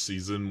the first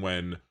season,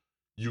 when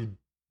you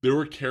there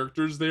were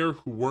characters there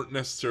who weren't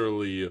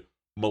necessarily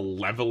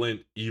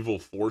malevolent evil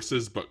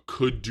forces, but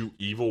could do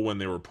evil when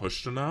they were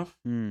pushed enough.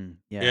 Mm.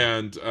 Yeah.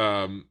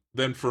 And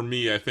then for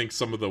me, I think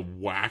some of the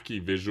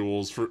wacky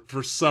visuals,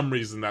 for some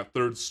reason, that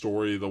third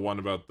story, the one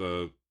about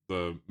the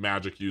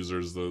magic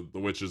users, the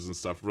witches and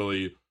stuff,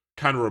 really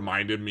kind of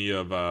reminded me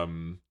of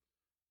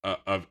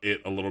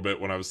It a little bit,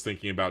 when I was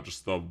thinking about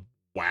just the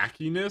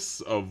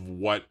wackiness of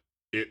what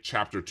It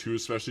Chapter 2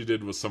 especially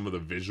did with some of the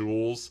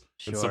visuals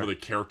and some of Sure. the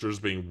characters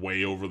being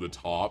way over the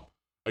top.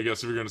 I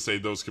guess if you're going to say,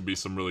 those could be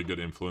some really good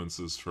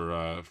influences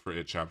for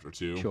It Chapter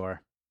 2.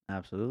 Sure.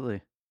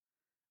 Absolutely.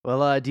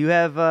 Well, do you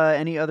have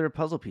any other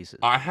puzzle pieces?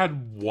 I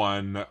had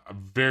one, a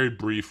very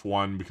brief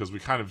one, because we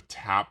kind of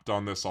tapped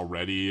on this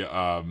already.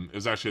 It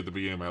was actually at the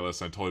beginning of my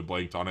list, and I totally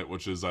blanked on it,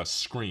 which is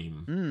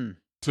Scream. Mm.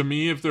 To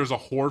me, if there's a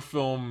horror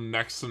film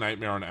next to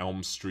Nightmare on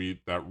Elm Street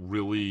that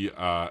really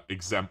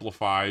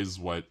exemplifies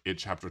what It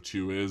Chapter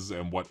 2 is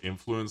and what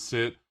influenced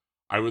it,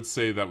 I would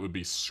say that would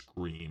be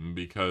Scream,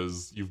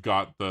 because you've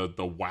got the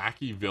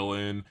wacky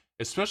villain,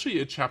 especially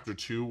It Chapter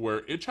 2, where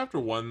It Chapter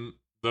 1,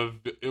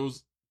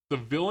 the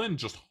villain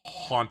just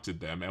haunted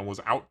them and was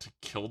out to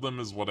kill them,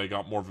 is what I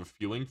got more of a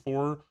feeling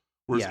for.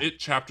 Whereas Yeah. It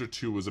Chapter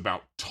 2 was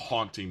about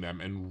taunting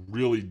them and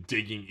really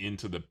digging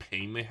into the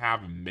pain they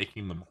have and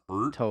making them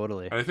hurt.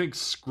 Totally. And I think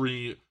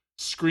Scream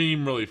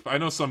really, I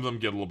know some of them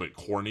get a little bit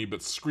corny,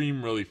 but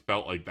Scream really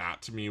felt like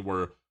that to me,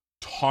 where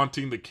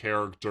taunting the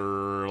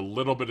character, a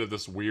little bit of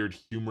this weird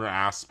humor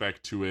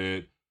aspect to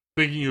it,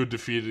 thinking you had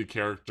defeated a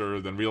character,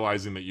 then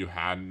realizing that you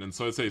hadn't. And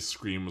so I'd say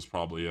Scream was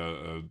probably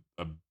a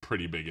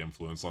pretty big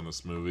influence on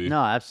this movie.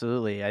 No,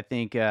 absolutely. I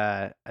think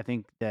that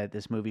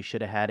this movie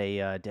should have had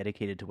a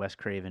dedicated to Wes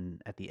Craven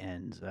at the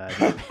end,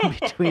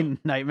 between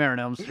Nightmare on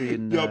Elm Street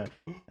and Yep.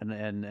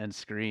 and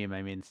Scream.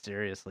 I mean,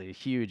 seriously,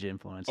 huge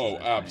influences. Oh, I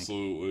think.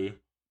 absolutely.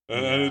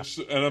 Yeah.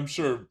 And I'm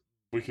sure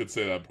we could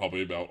say that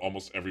probably about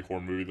almost every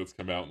horror movie that's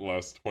come out in the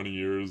last 20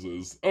 years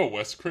is, oh,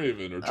 Wes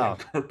Craven or John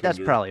Oh, that's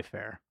Carpenter. probably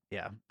fair.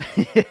 Yeah.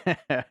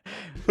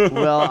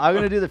 Well, I'm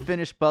gonna do the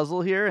finished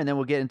puzzle here, and then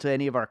we'll get into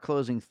any of our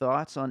closing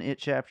thoughts on It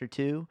Chapter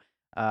 2.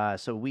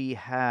 So we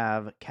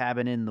have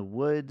Cabin in the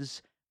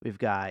Woods, we've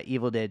got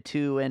Evil Dead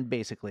 2, and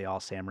basically all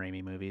Sam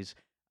Raimi movies.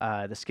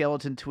 The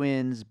Skeleton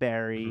Twins,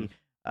 Barry,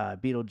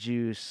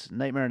 Beetlejuice,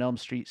 Nightmare on Elm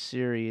Street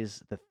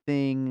series, The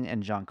Thing,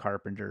 and John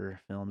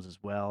Carpenter films as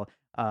well.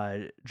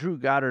 Drew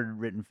Goddard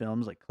written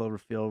films like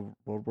Cloverfield,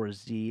 World War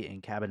Z,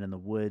 and Cabin in the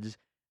Woods.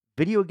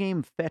 Video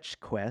game fetch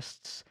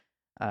quests,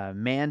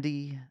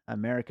 Mandy,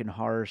 American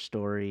Horror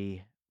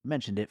Story,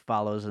 mentioned It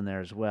Follows in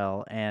there as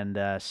well,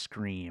 and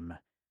Scream.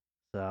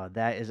 So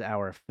that is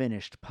our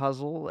finished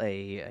puzzle.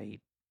 A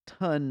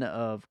ton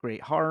of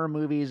great horror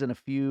movies and a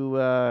few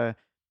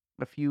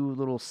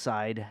little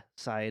side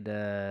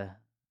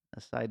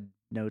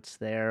notes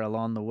there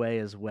along the way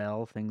as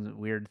well.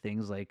 Weird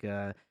things like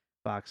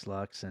Vox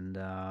Lux and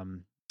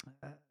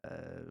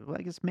well,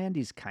 I guess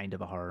Mandy's kind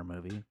of a horror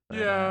movie. But,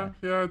 yeah,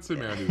 I'd say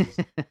Mandy,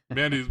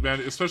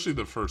 especially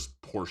the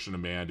first portion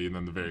of Mandy and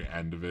then the very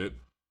end of it.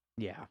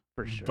 Yeah,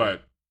 for sure.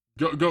 But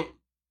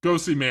go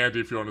see Mandy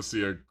if you want to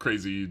see a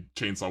crazy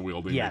chainsaw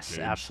wielding. Yes,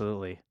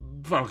 absolutely.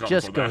 Final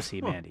Just go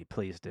see Mandy,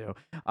 please do.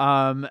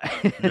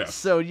 Yes.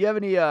 So, do you have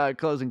any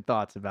closing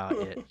thoughts about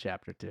it,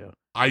 Chapter 2?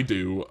 I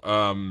do.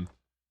 Anime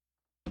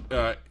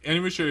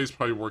Shady is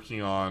probably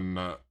working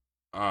on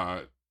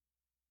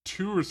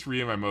 2 or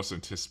 3 of my most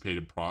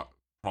anticipated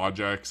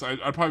projects.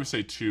 I'd probably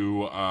say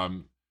 2.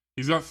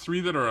 He's got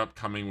 3 that are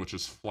upcoming, which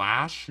is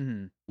Flash,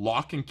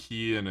 Lock and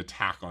Key, and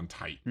Attack on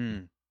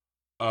Titan.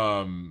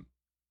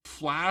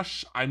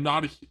 Flash, I'm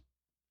not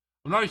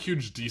a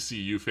huge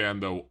DCU fan,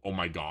 though. Oh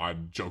my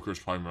god, Joker's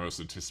probably my most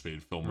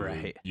anticipated film of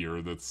the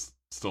year that's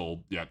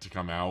still yet to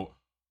come out.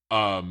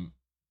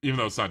 Even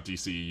though it's not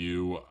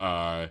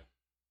DCU.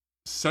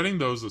 Setting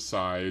those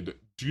aside,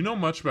 do you know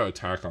much about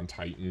Attack on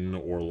Titan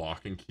or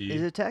Lock and Key?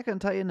 Is Attack on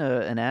Titan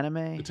an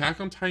anime? Attack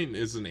on Titan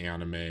is an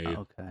anime.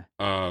 Oh,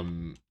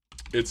 okay.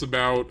 It's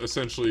about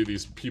essentially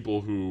these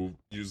people who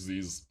use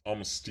these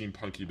almost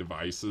steampunky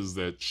devices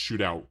that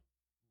shoot out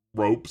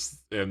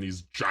ropes and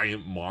these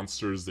giant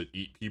monsters that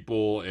eat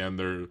people, and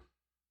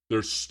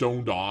they're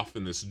stoned off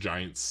in this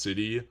giant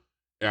city,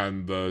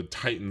 and the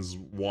Titans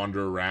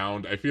wander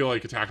around. I feel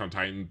like Attack on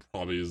Titan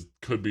probably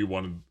could be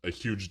a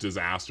huge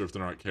disaster if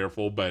they're not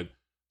careful, but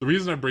the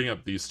reason I bring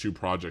up these 2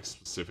 projects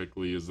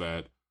specifically is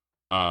that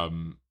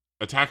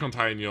Attack on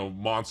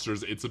Titan,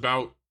 monsters, it's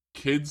about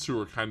kids who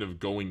are kind of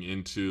going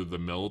into the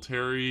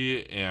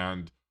military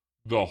and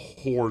the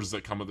horrors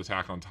that come with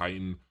Attack on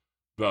Titan,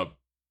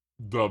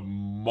 the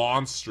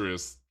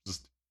monstrous,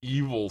 just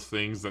evil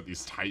things that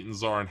these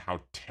Titans are and how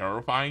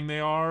terrifying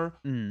they are.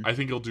 I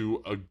think he'll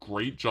do a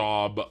great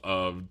job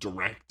of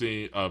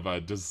directing, of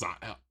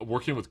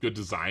working with good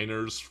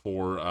designers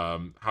for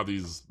how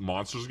these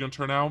monsters are going to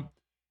turn out.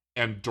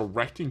 And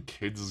directing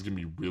kids is going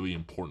to be really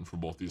important for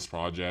both these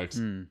projects.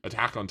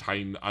 Attack on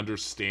Titan,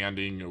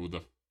 understanding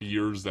the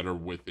fears that are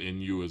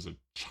within you as a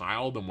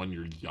child and when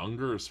you're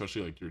younger,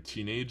 especially like your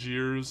teenage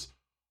years,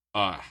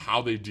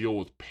 how they deal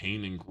with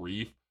pain and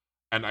grief.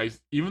 And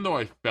even though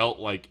I felt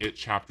like It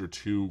Chapter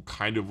 2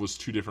 kind of was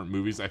 2 different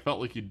movies, I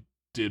felt like he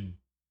did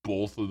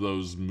both of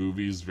those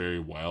movies very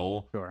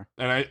well. Sure.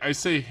 And I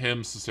say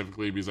him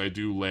specifically because I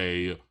do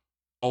lay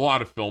a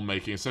lot of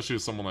filmmaking, especially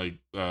with someone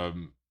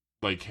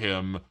like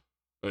him,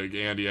 like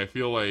Andy. I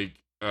feel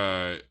like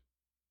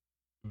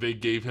they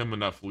gave him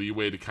enough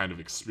leeway to kind of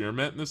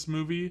experiment in this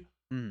movie.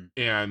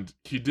 And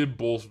he did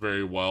both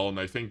very well, and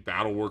I think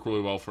that'll work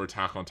really well for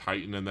Attack on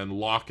Titan. And then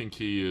Lock and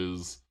Key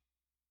is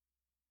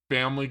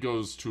family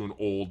goes to an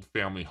old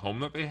family home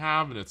that they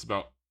have, and it's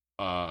about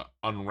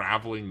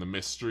unraveling the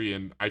mystery.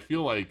 And I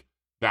feel like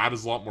that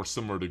is a lot more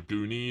similar to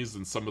Goonies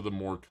and some of the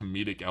more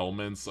comedic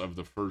elements of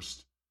the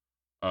first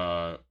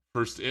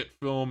It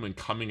film, and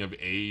coming of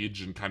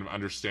age and kind of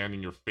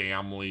understanding your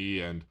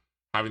family and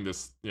having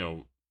this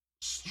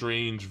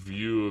strange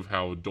view of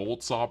how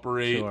adults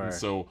operate. Sure. And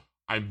so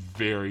I'm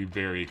very,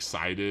 very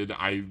excited.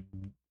 I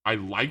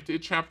liked It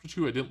Chapter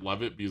 2. I didn't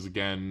love it because,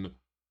 again,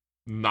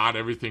 not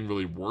everything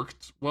really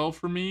worked well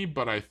for me,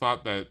 but I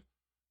thought that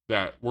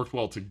worked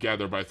well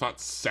together. But I thought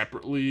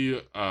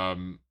separately,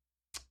 some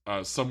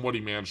what he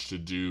managed to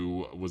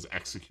do was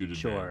executed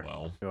very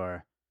well.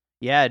 Sure.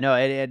 Yeah, no,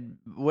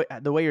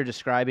 the way you're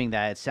describing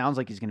that, it sounds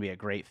like he's going to be a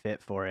great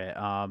fit for it.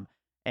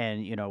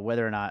 And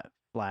whether or not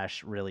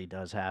Flash really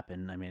does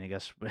happen, I mean, I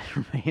guess it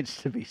remains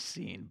to be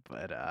seen.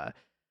 But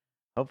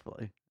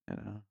hopefully,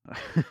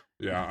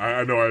 Yeah,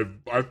 I know.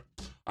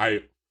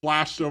 I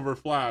flashed over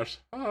Flash.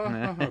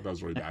 That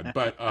was really bad.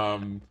 But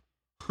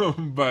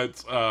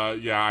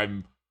yeah, I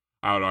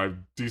don't know.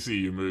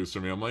 DCU movies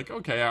for me. I'm like,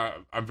 okay,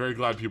 I'm very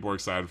glad people are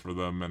excited for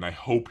them, and I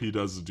hope he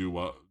does do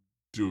a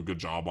good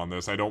job on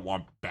this. I don't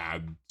want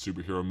bad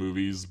superhero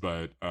movies,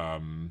 but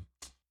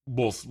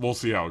we'll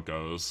see how it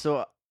goes.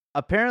 So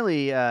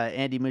apparently,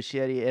 Andy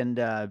Muschietti and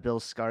Bill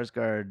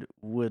Skarsgård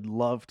would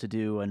love to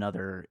do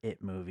another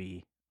It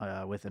movie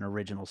with an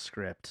original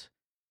script.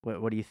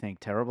 What do you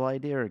think? Terrible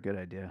idea or a good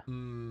idea?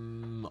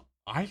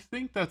 I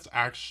think that's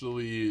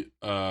actually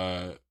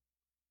I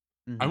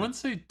wouldn't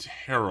say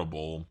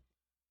terrible.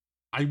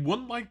 I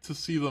wouldn't like to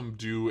see them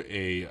do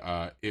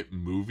a It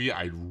movie.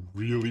 I'd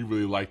really,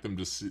 really like them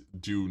to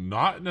do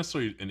not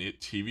necessarily an It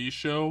TV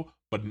show,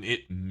 but an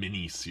It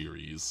mini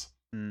series.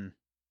 Mm.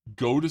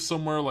 Go to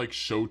somewhere like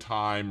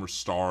Showtime or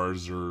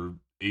Stars or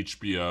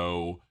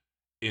HBO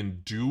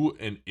and do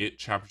an It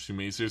Chapter 2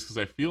 miniseries, because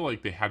I feel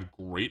like they had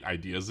great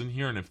ideas in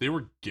here, and if they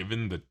were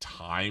given the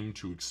time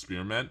to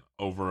experiment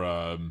over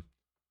I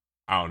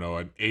don't know,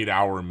 an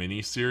 8-hour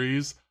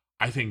miniseries,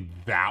 I think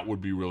that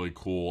would be really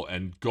cool.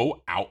 And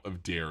go out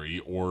of Derry,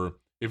 or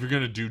if you're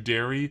gonna do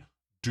Derry,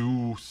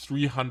 do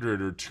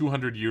 300 or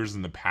 200 years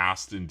in the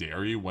past in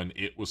Derry when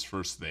it was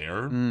first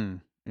there.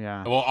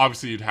 Yeah. Well,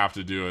 obviously you'd have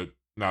to do it,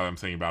 now that I'm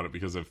thinking about it,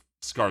 because if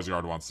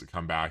Skarsgård wants to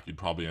come back, you'd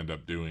probably end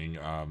up doing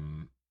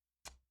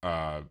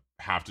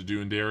have to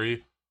do in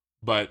Derry.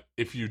 But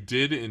if you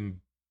did in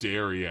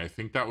Derry, I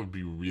think that would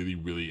be really,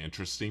 really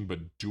interesting. But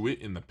do it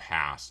in the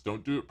past.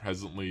 Don't do it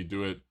presently.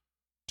 Do it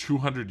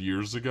 200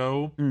 years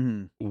ago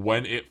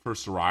when it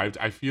first arrived.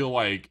 I feel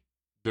like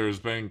there's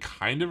been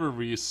kind of a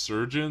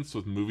resurgence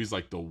with movies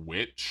like The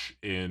Witch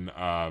in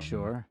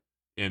horror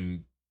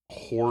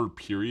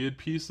period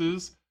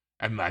pieces,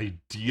 and the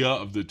idea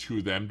of the two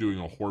of them doing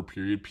a horror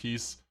period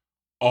piece,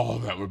 oh,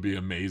 that would be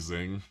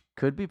amazing.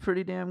 Could be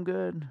pretty damn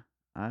good.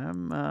 I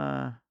don't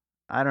know.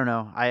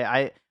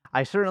 I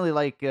certainly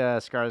like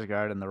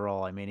Skarsgård in the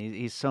role. I mean,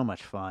 he's so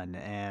much fun,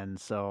 and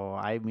so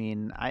I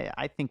mean,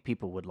 I think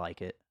people would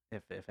like it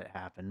if it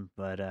happened.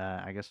 But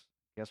I guess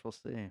we'll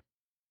see.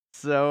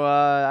 So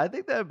I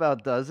think that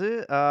about does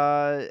it.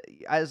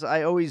 As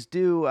I always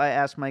do, I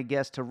ask my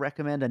guests to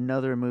recommend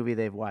another movie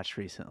they've watched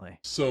recently.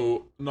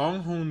 So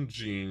Nong Hoon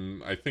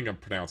Jin, I think I'm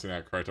pronouncing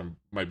that correct. I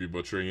might be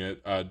butchering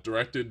it.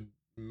 Directed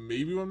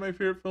maybe one of my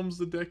favorite films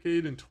of the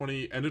decade in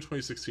end of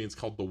 2016. It's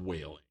called The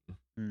Wailing.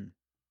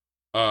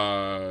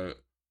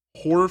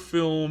 Horror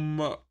film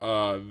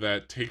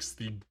that takes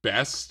the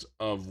best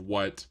of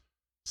what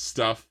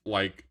stuff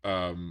like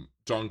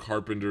John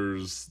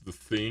Carpenter's The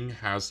Thing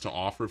has to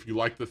offer. If you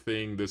like The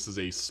Thing, this is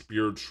a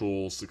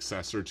spiritual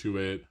successor to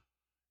it.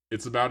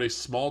 It's about a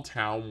small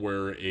town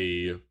where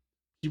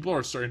people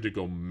are starting to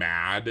go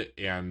mad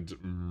and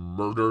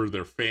murder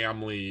their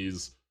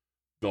families.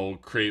 They'll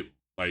create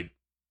like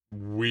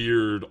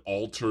weird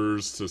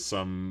altars to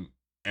some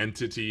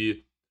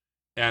entity,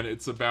 and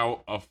it's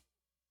about a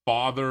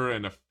father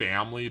and a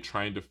family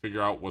trying to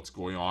figure out what's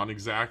going on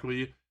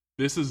exactly.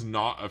 This is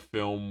not a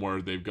film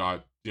where they've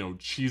got,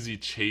 cheesy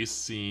chase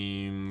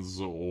scenes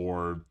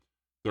or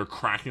they're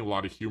cracking a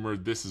lot of humor.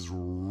 This is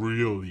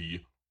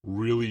really,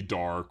 really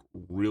dark,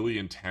 really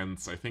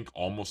intense. I think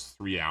almost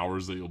 3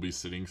 hours that you'll be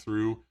sitting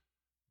through.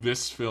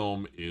 This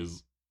film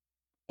is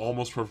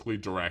almost perfectly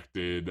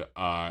directed.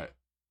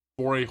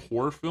 For a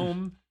horror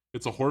film,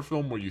 it's a horror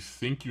film where you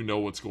think you know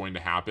what's going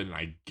to happen, and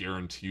I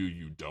guarantee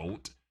you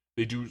don't.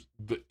 It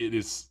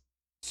is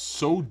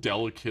so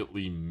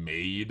delicately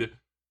made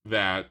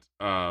that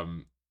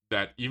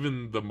that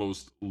even the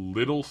most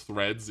little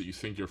threads that you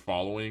think you're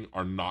following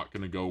are not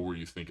going to go where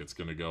you think it's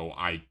going to go.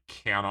 I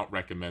cannot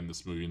recommend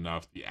this movie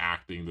enough. The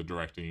acting, the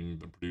directing,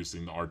 the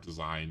producing, the art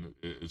design,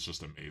 it's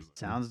just amazing.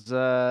 Sounds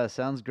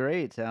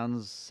great.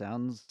 Sounds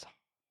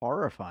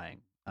horrifying.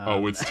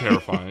 It's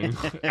terrifying.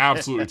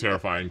 Absolutely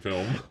terrifying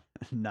film.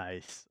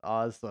 Nice.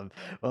 Awesome.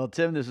 Well,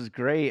 Tim, this is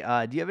great.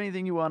 Do you have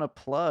anything you want to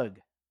plug?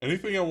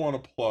 Anything I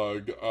want to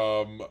plug?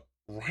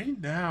 Right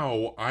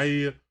now,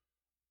 I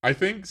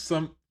think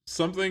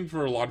something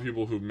for a lot of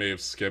people who may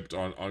have skipped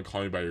on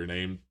Call Me by Your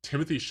Name.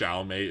 Timothée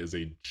Chalamet is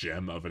a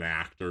gem of an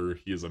actor.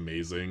 He is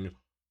amazing.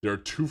 There are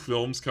 2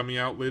 films coming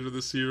out later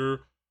this year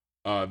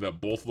that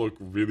both look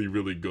really,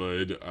 really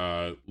good.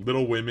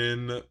 Little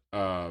Women.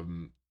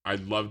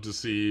 I'd love to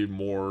see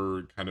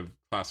more kind of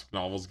classic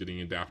novels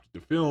getting adapted to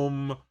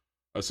film,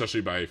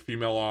 especially by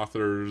female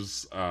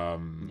authors.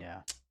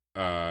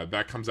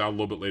 That comes out a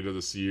little bit later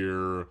this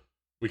year.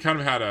 We kind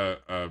of had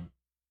a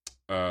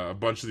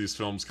bunch of these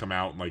films come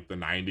out in like the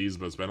 90s,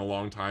 but it's been a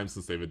long time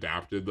since they've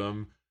adapted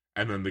them.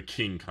 And then The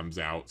King comes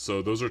out.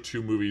 So those are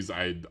 2 movies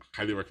I'd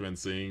highly recommend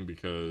seeing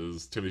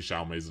because Timothée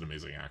Chalamet is an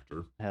amazing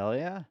actor. Hell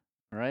yeah.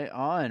 Right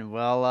on.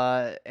 Well,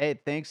 hey,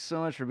 thanks so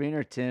much for being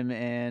here, Tim,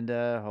 and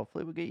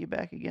hopefully we'll get you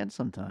back again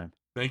sometime.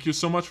 Thank you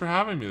so much for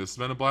having me. This has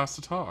been a blast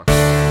to talk.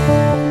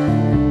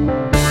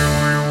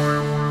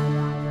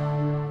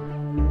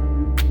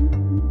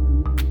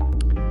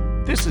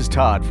 This is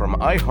Todd from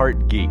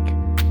iHeart Geek.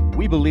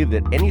 We believe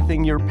that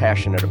anything you're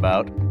passionate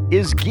about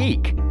is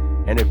geek.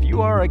 And if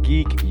you are a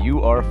geek,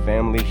 you are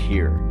family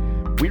here.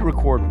 We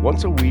record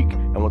once a week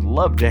and would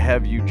love to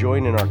have you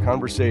join in our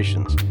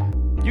conversations.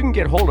 You can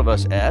get hold of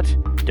us at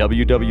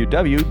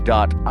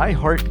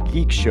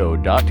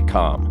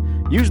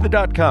www.iheartgeekshow.com. Use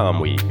the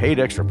 .com, we paid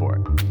extra for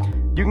it.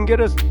 You can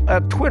get us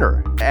at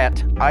Twitter at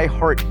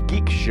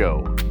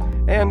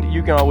iHeartGeekShow. And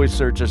you can always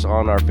search us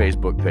on our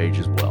Facebook page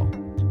as well.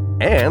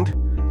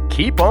 And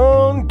keep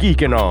on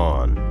geeking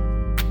on.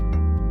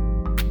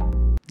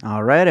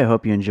 All right, I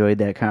hope you enjoyed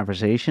that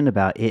conversation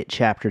about It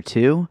Chapter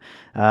 2.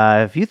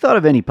 If you thought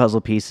of any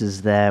puzzle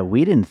pieces that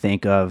we didn't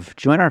think of,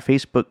 join our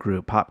Facebook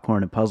group,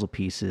 Popcorn and Puzzle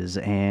Pieces,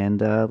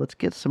 and let's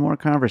get some more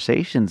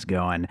conversations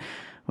going.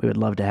 we would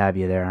love to have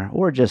you there.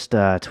 Or just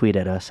tweet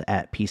at us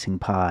at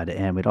PiecingPod,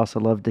 and we'd also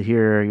love to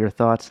hear your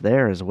thoughts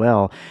there as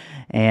well.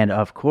 And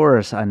of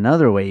course,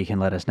 another way you can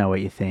let us know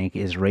what you think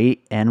is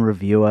rate and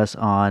review us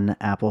on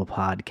Apple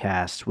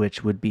Podcasts,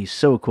 which would be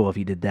so cool if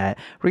you did that.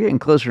 We're getting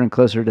closer and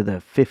closer to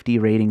the 50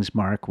 ratings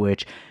mark,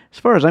 which, as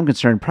far as I'm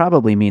concerned,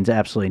 probably means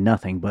absolutely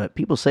nothing, but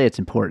people say it's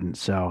important,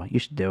 so you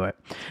should do it.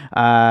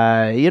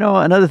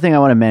 Another thing I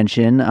want to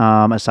mention,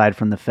 aside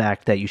from the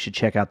fact that you should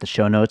check out the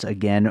show notes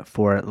again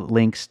for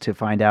links to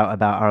find out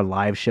about our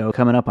live show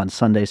coming up on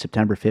Sunday,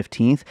 September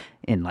 15th,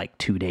 in like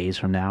 2 days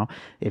from now,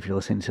 if you're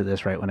listening to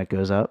this right when it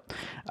goes up.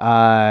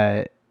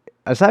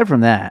 Aside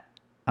from that,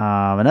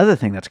 another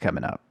thing that's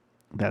coming up,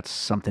 that's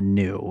something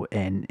new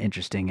and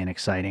interesting and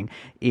exciting,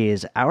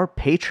 is our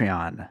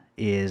Patreon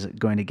is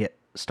going to get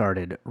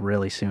started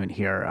really soon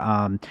here.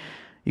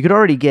 You could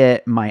already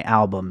get my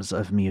albums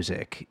of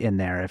music in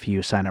there if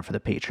you sign up for the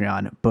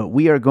Patreon, but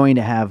we are going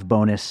to have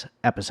bonus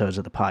episodes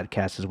of the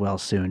podcast as well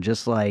soon.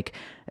 Just like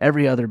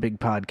every other big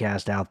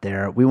podcast out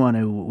there, we want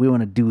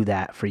to do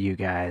that for you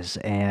guys.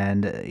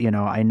 And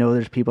I know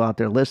there's people out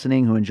there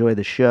listening who enjoy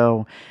the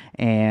show,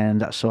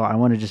 and so I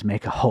want to just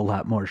make a whole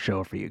lot more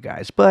show for you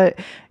guys. But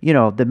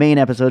the main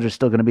episodes are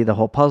still going to be the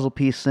whole puzzle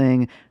piece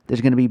thing.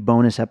 There's going to be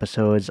bonus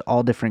episodes,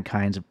 all different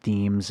kinds of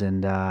themes,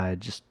 and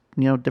just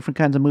different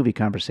kinds of movie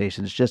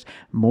conversations, just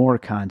more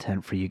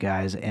content for you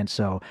guys. And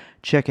so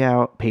check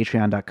out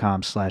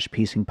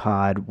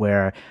patreon.com/piecingpod,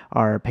 where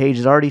our page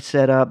is already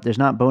set up. There's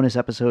not bonus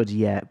episodes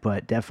yet,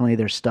 but definitely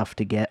there's stuff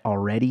to get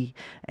already.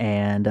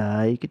 And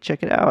you could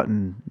check it out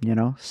and,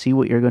 see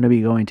what you're going to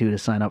be going to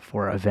sign up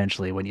for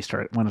eventually when you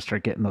want to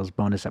start getting those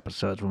bonus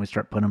episodes, when we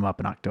start putting them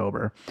up in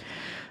October.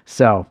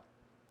 So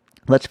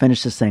let's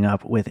finish this thing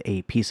up with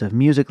a piece of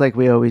music like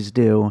we always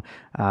do.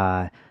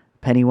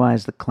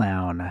 Pennywise the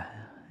Clown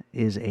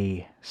is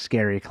a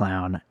scary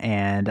clown,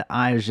 and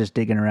I was just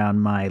digging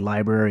around my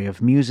library of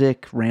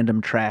music,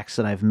 random tracks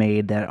that I've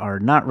made that are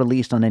not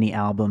released on any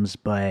albums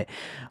but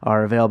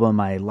are available in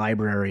my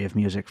library of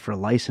music for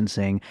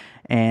licensing,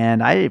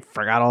 and I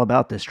forgot all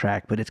about this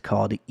track, but it's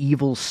called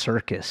Evil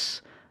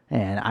Circus.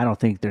 And I don't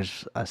think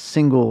there's a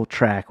single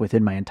track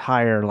within my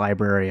entire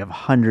library of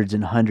hundreds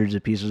and hundreds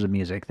of pieces of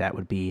music that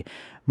would be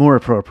more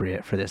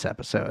appropriate for this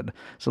episode.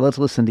 So let's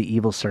listen to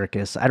Evil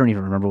Circus. I don't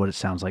even remember what it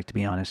sounds like, to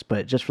be honest,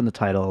 but just from the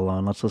title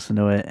alone, let's listen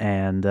to it,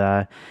 and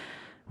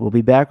we'll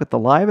be back with the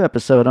live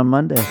episode on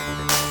Monday.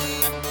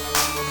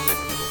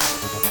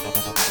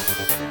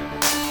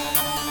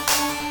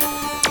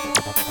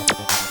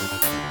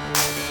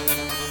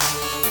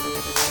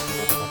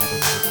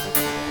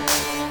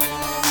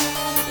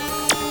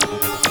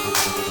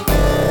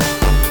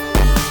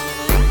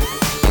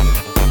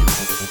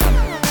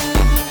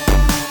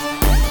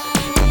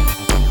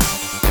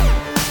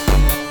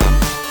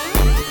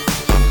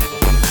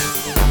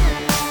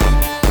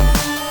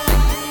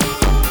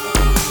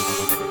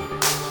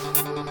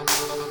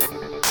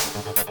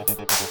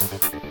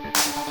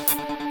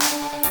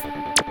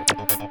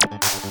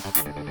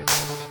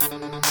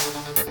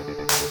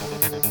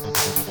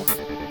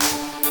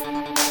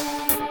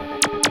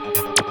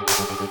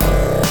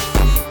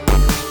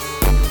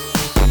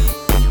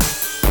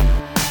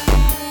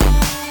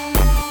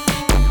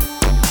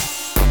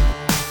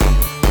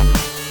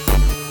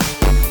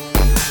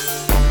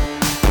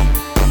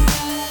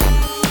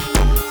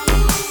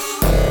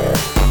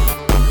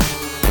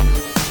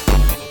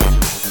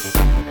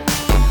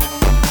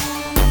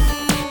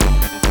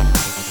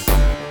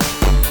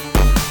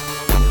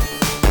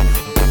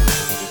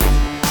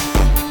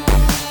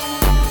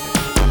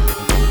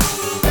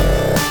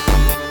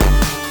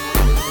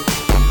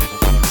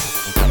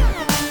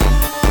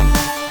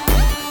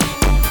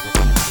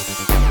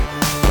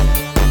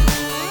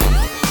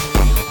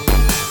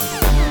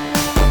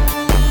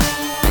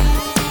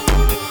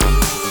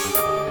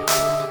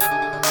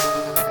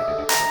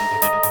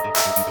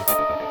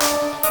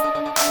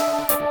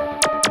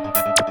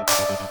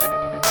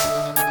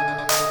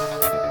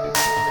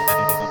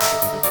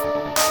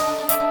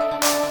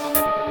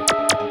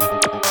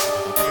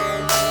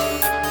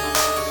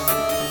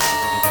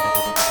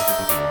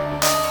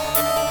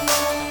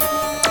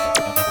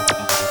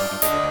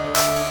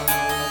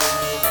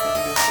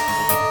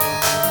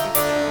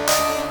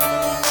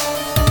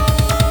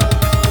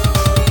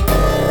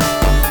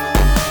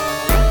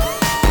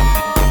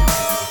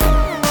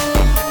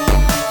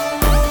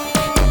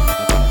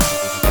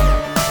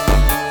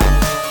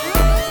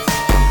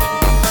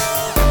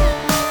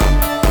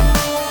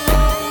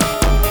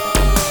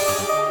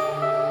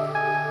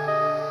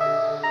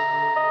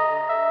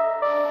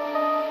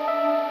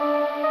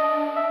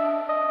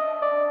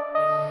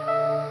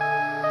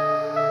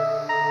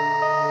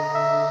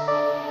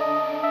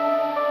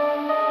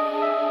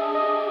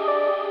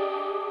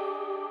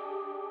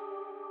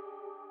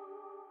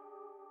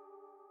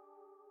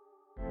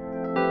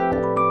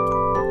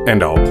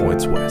 And all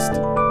points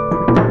west.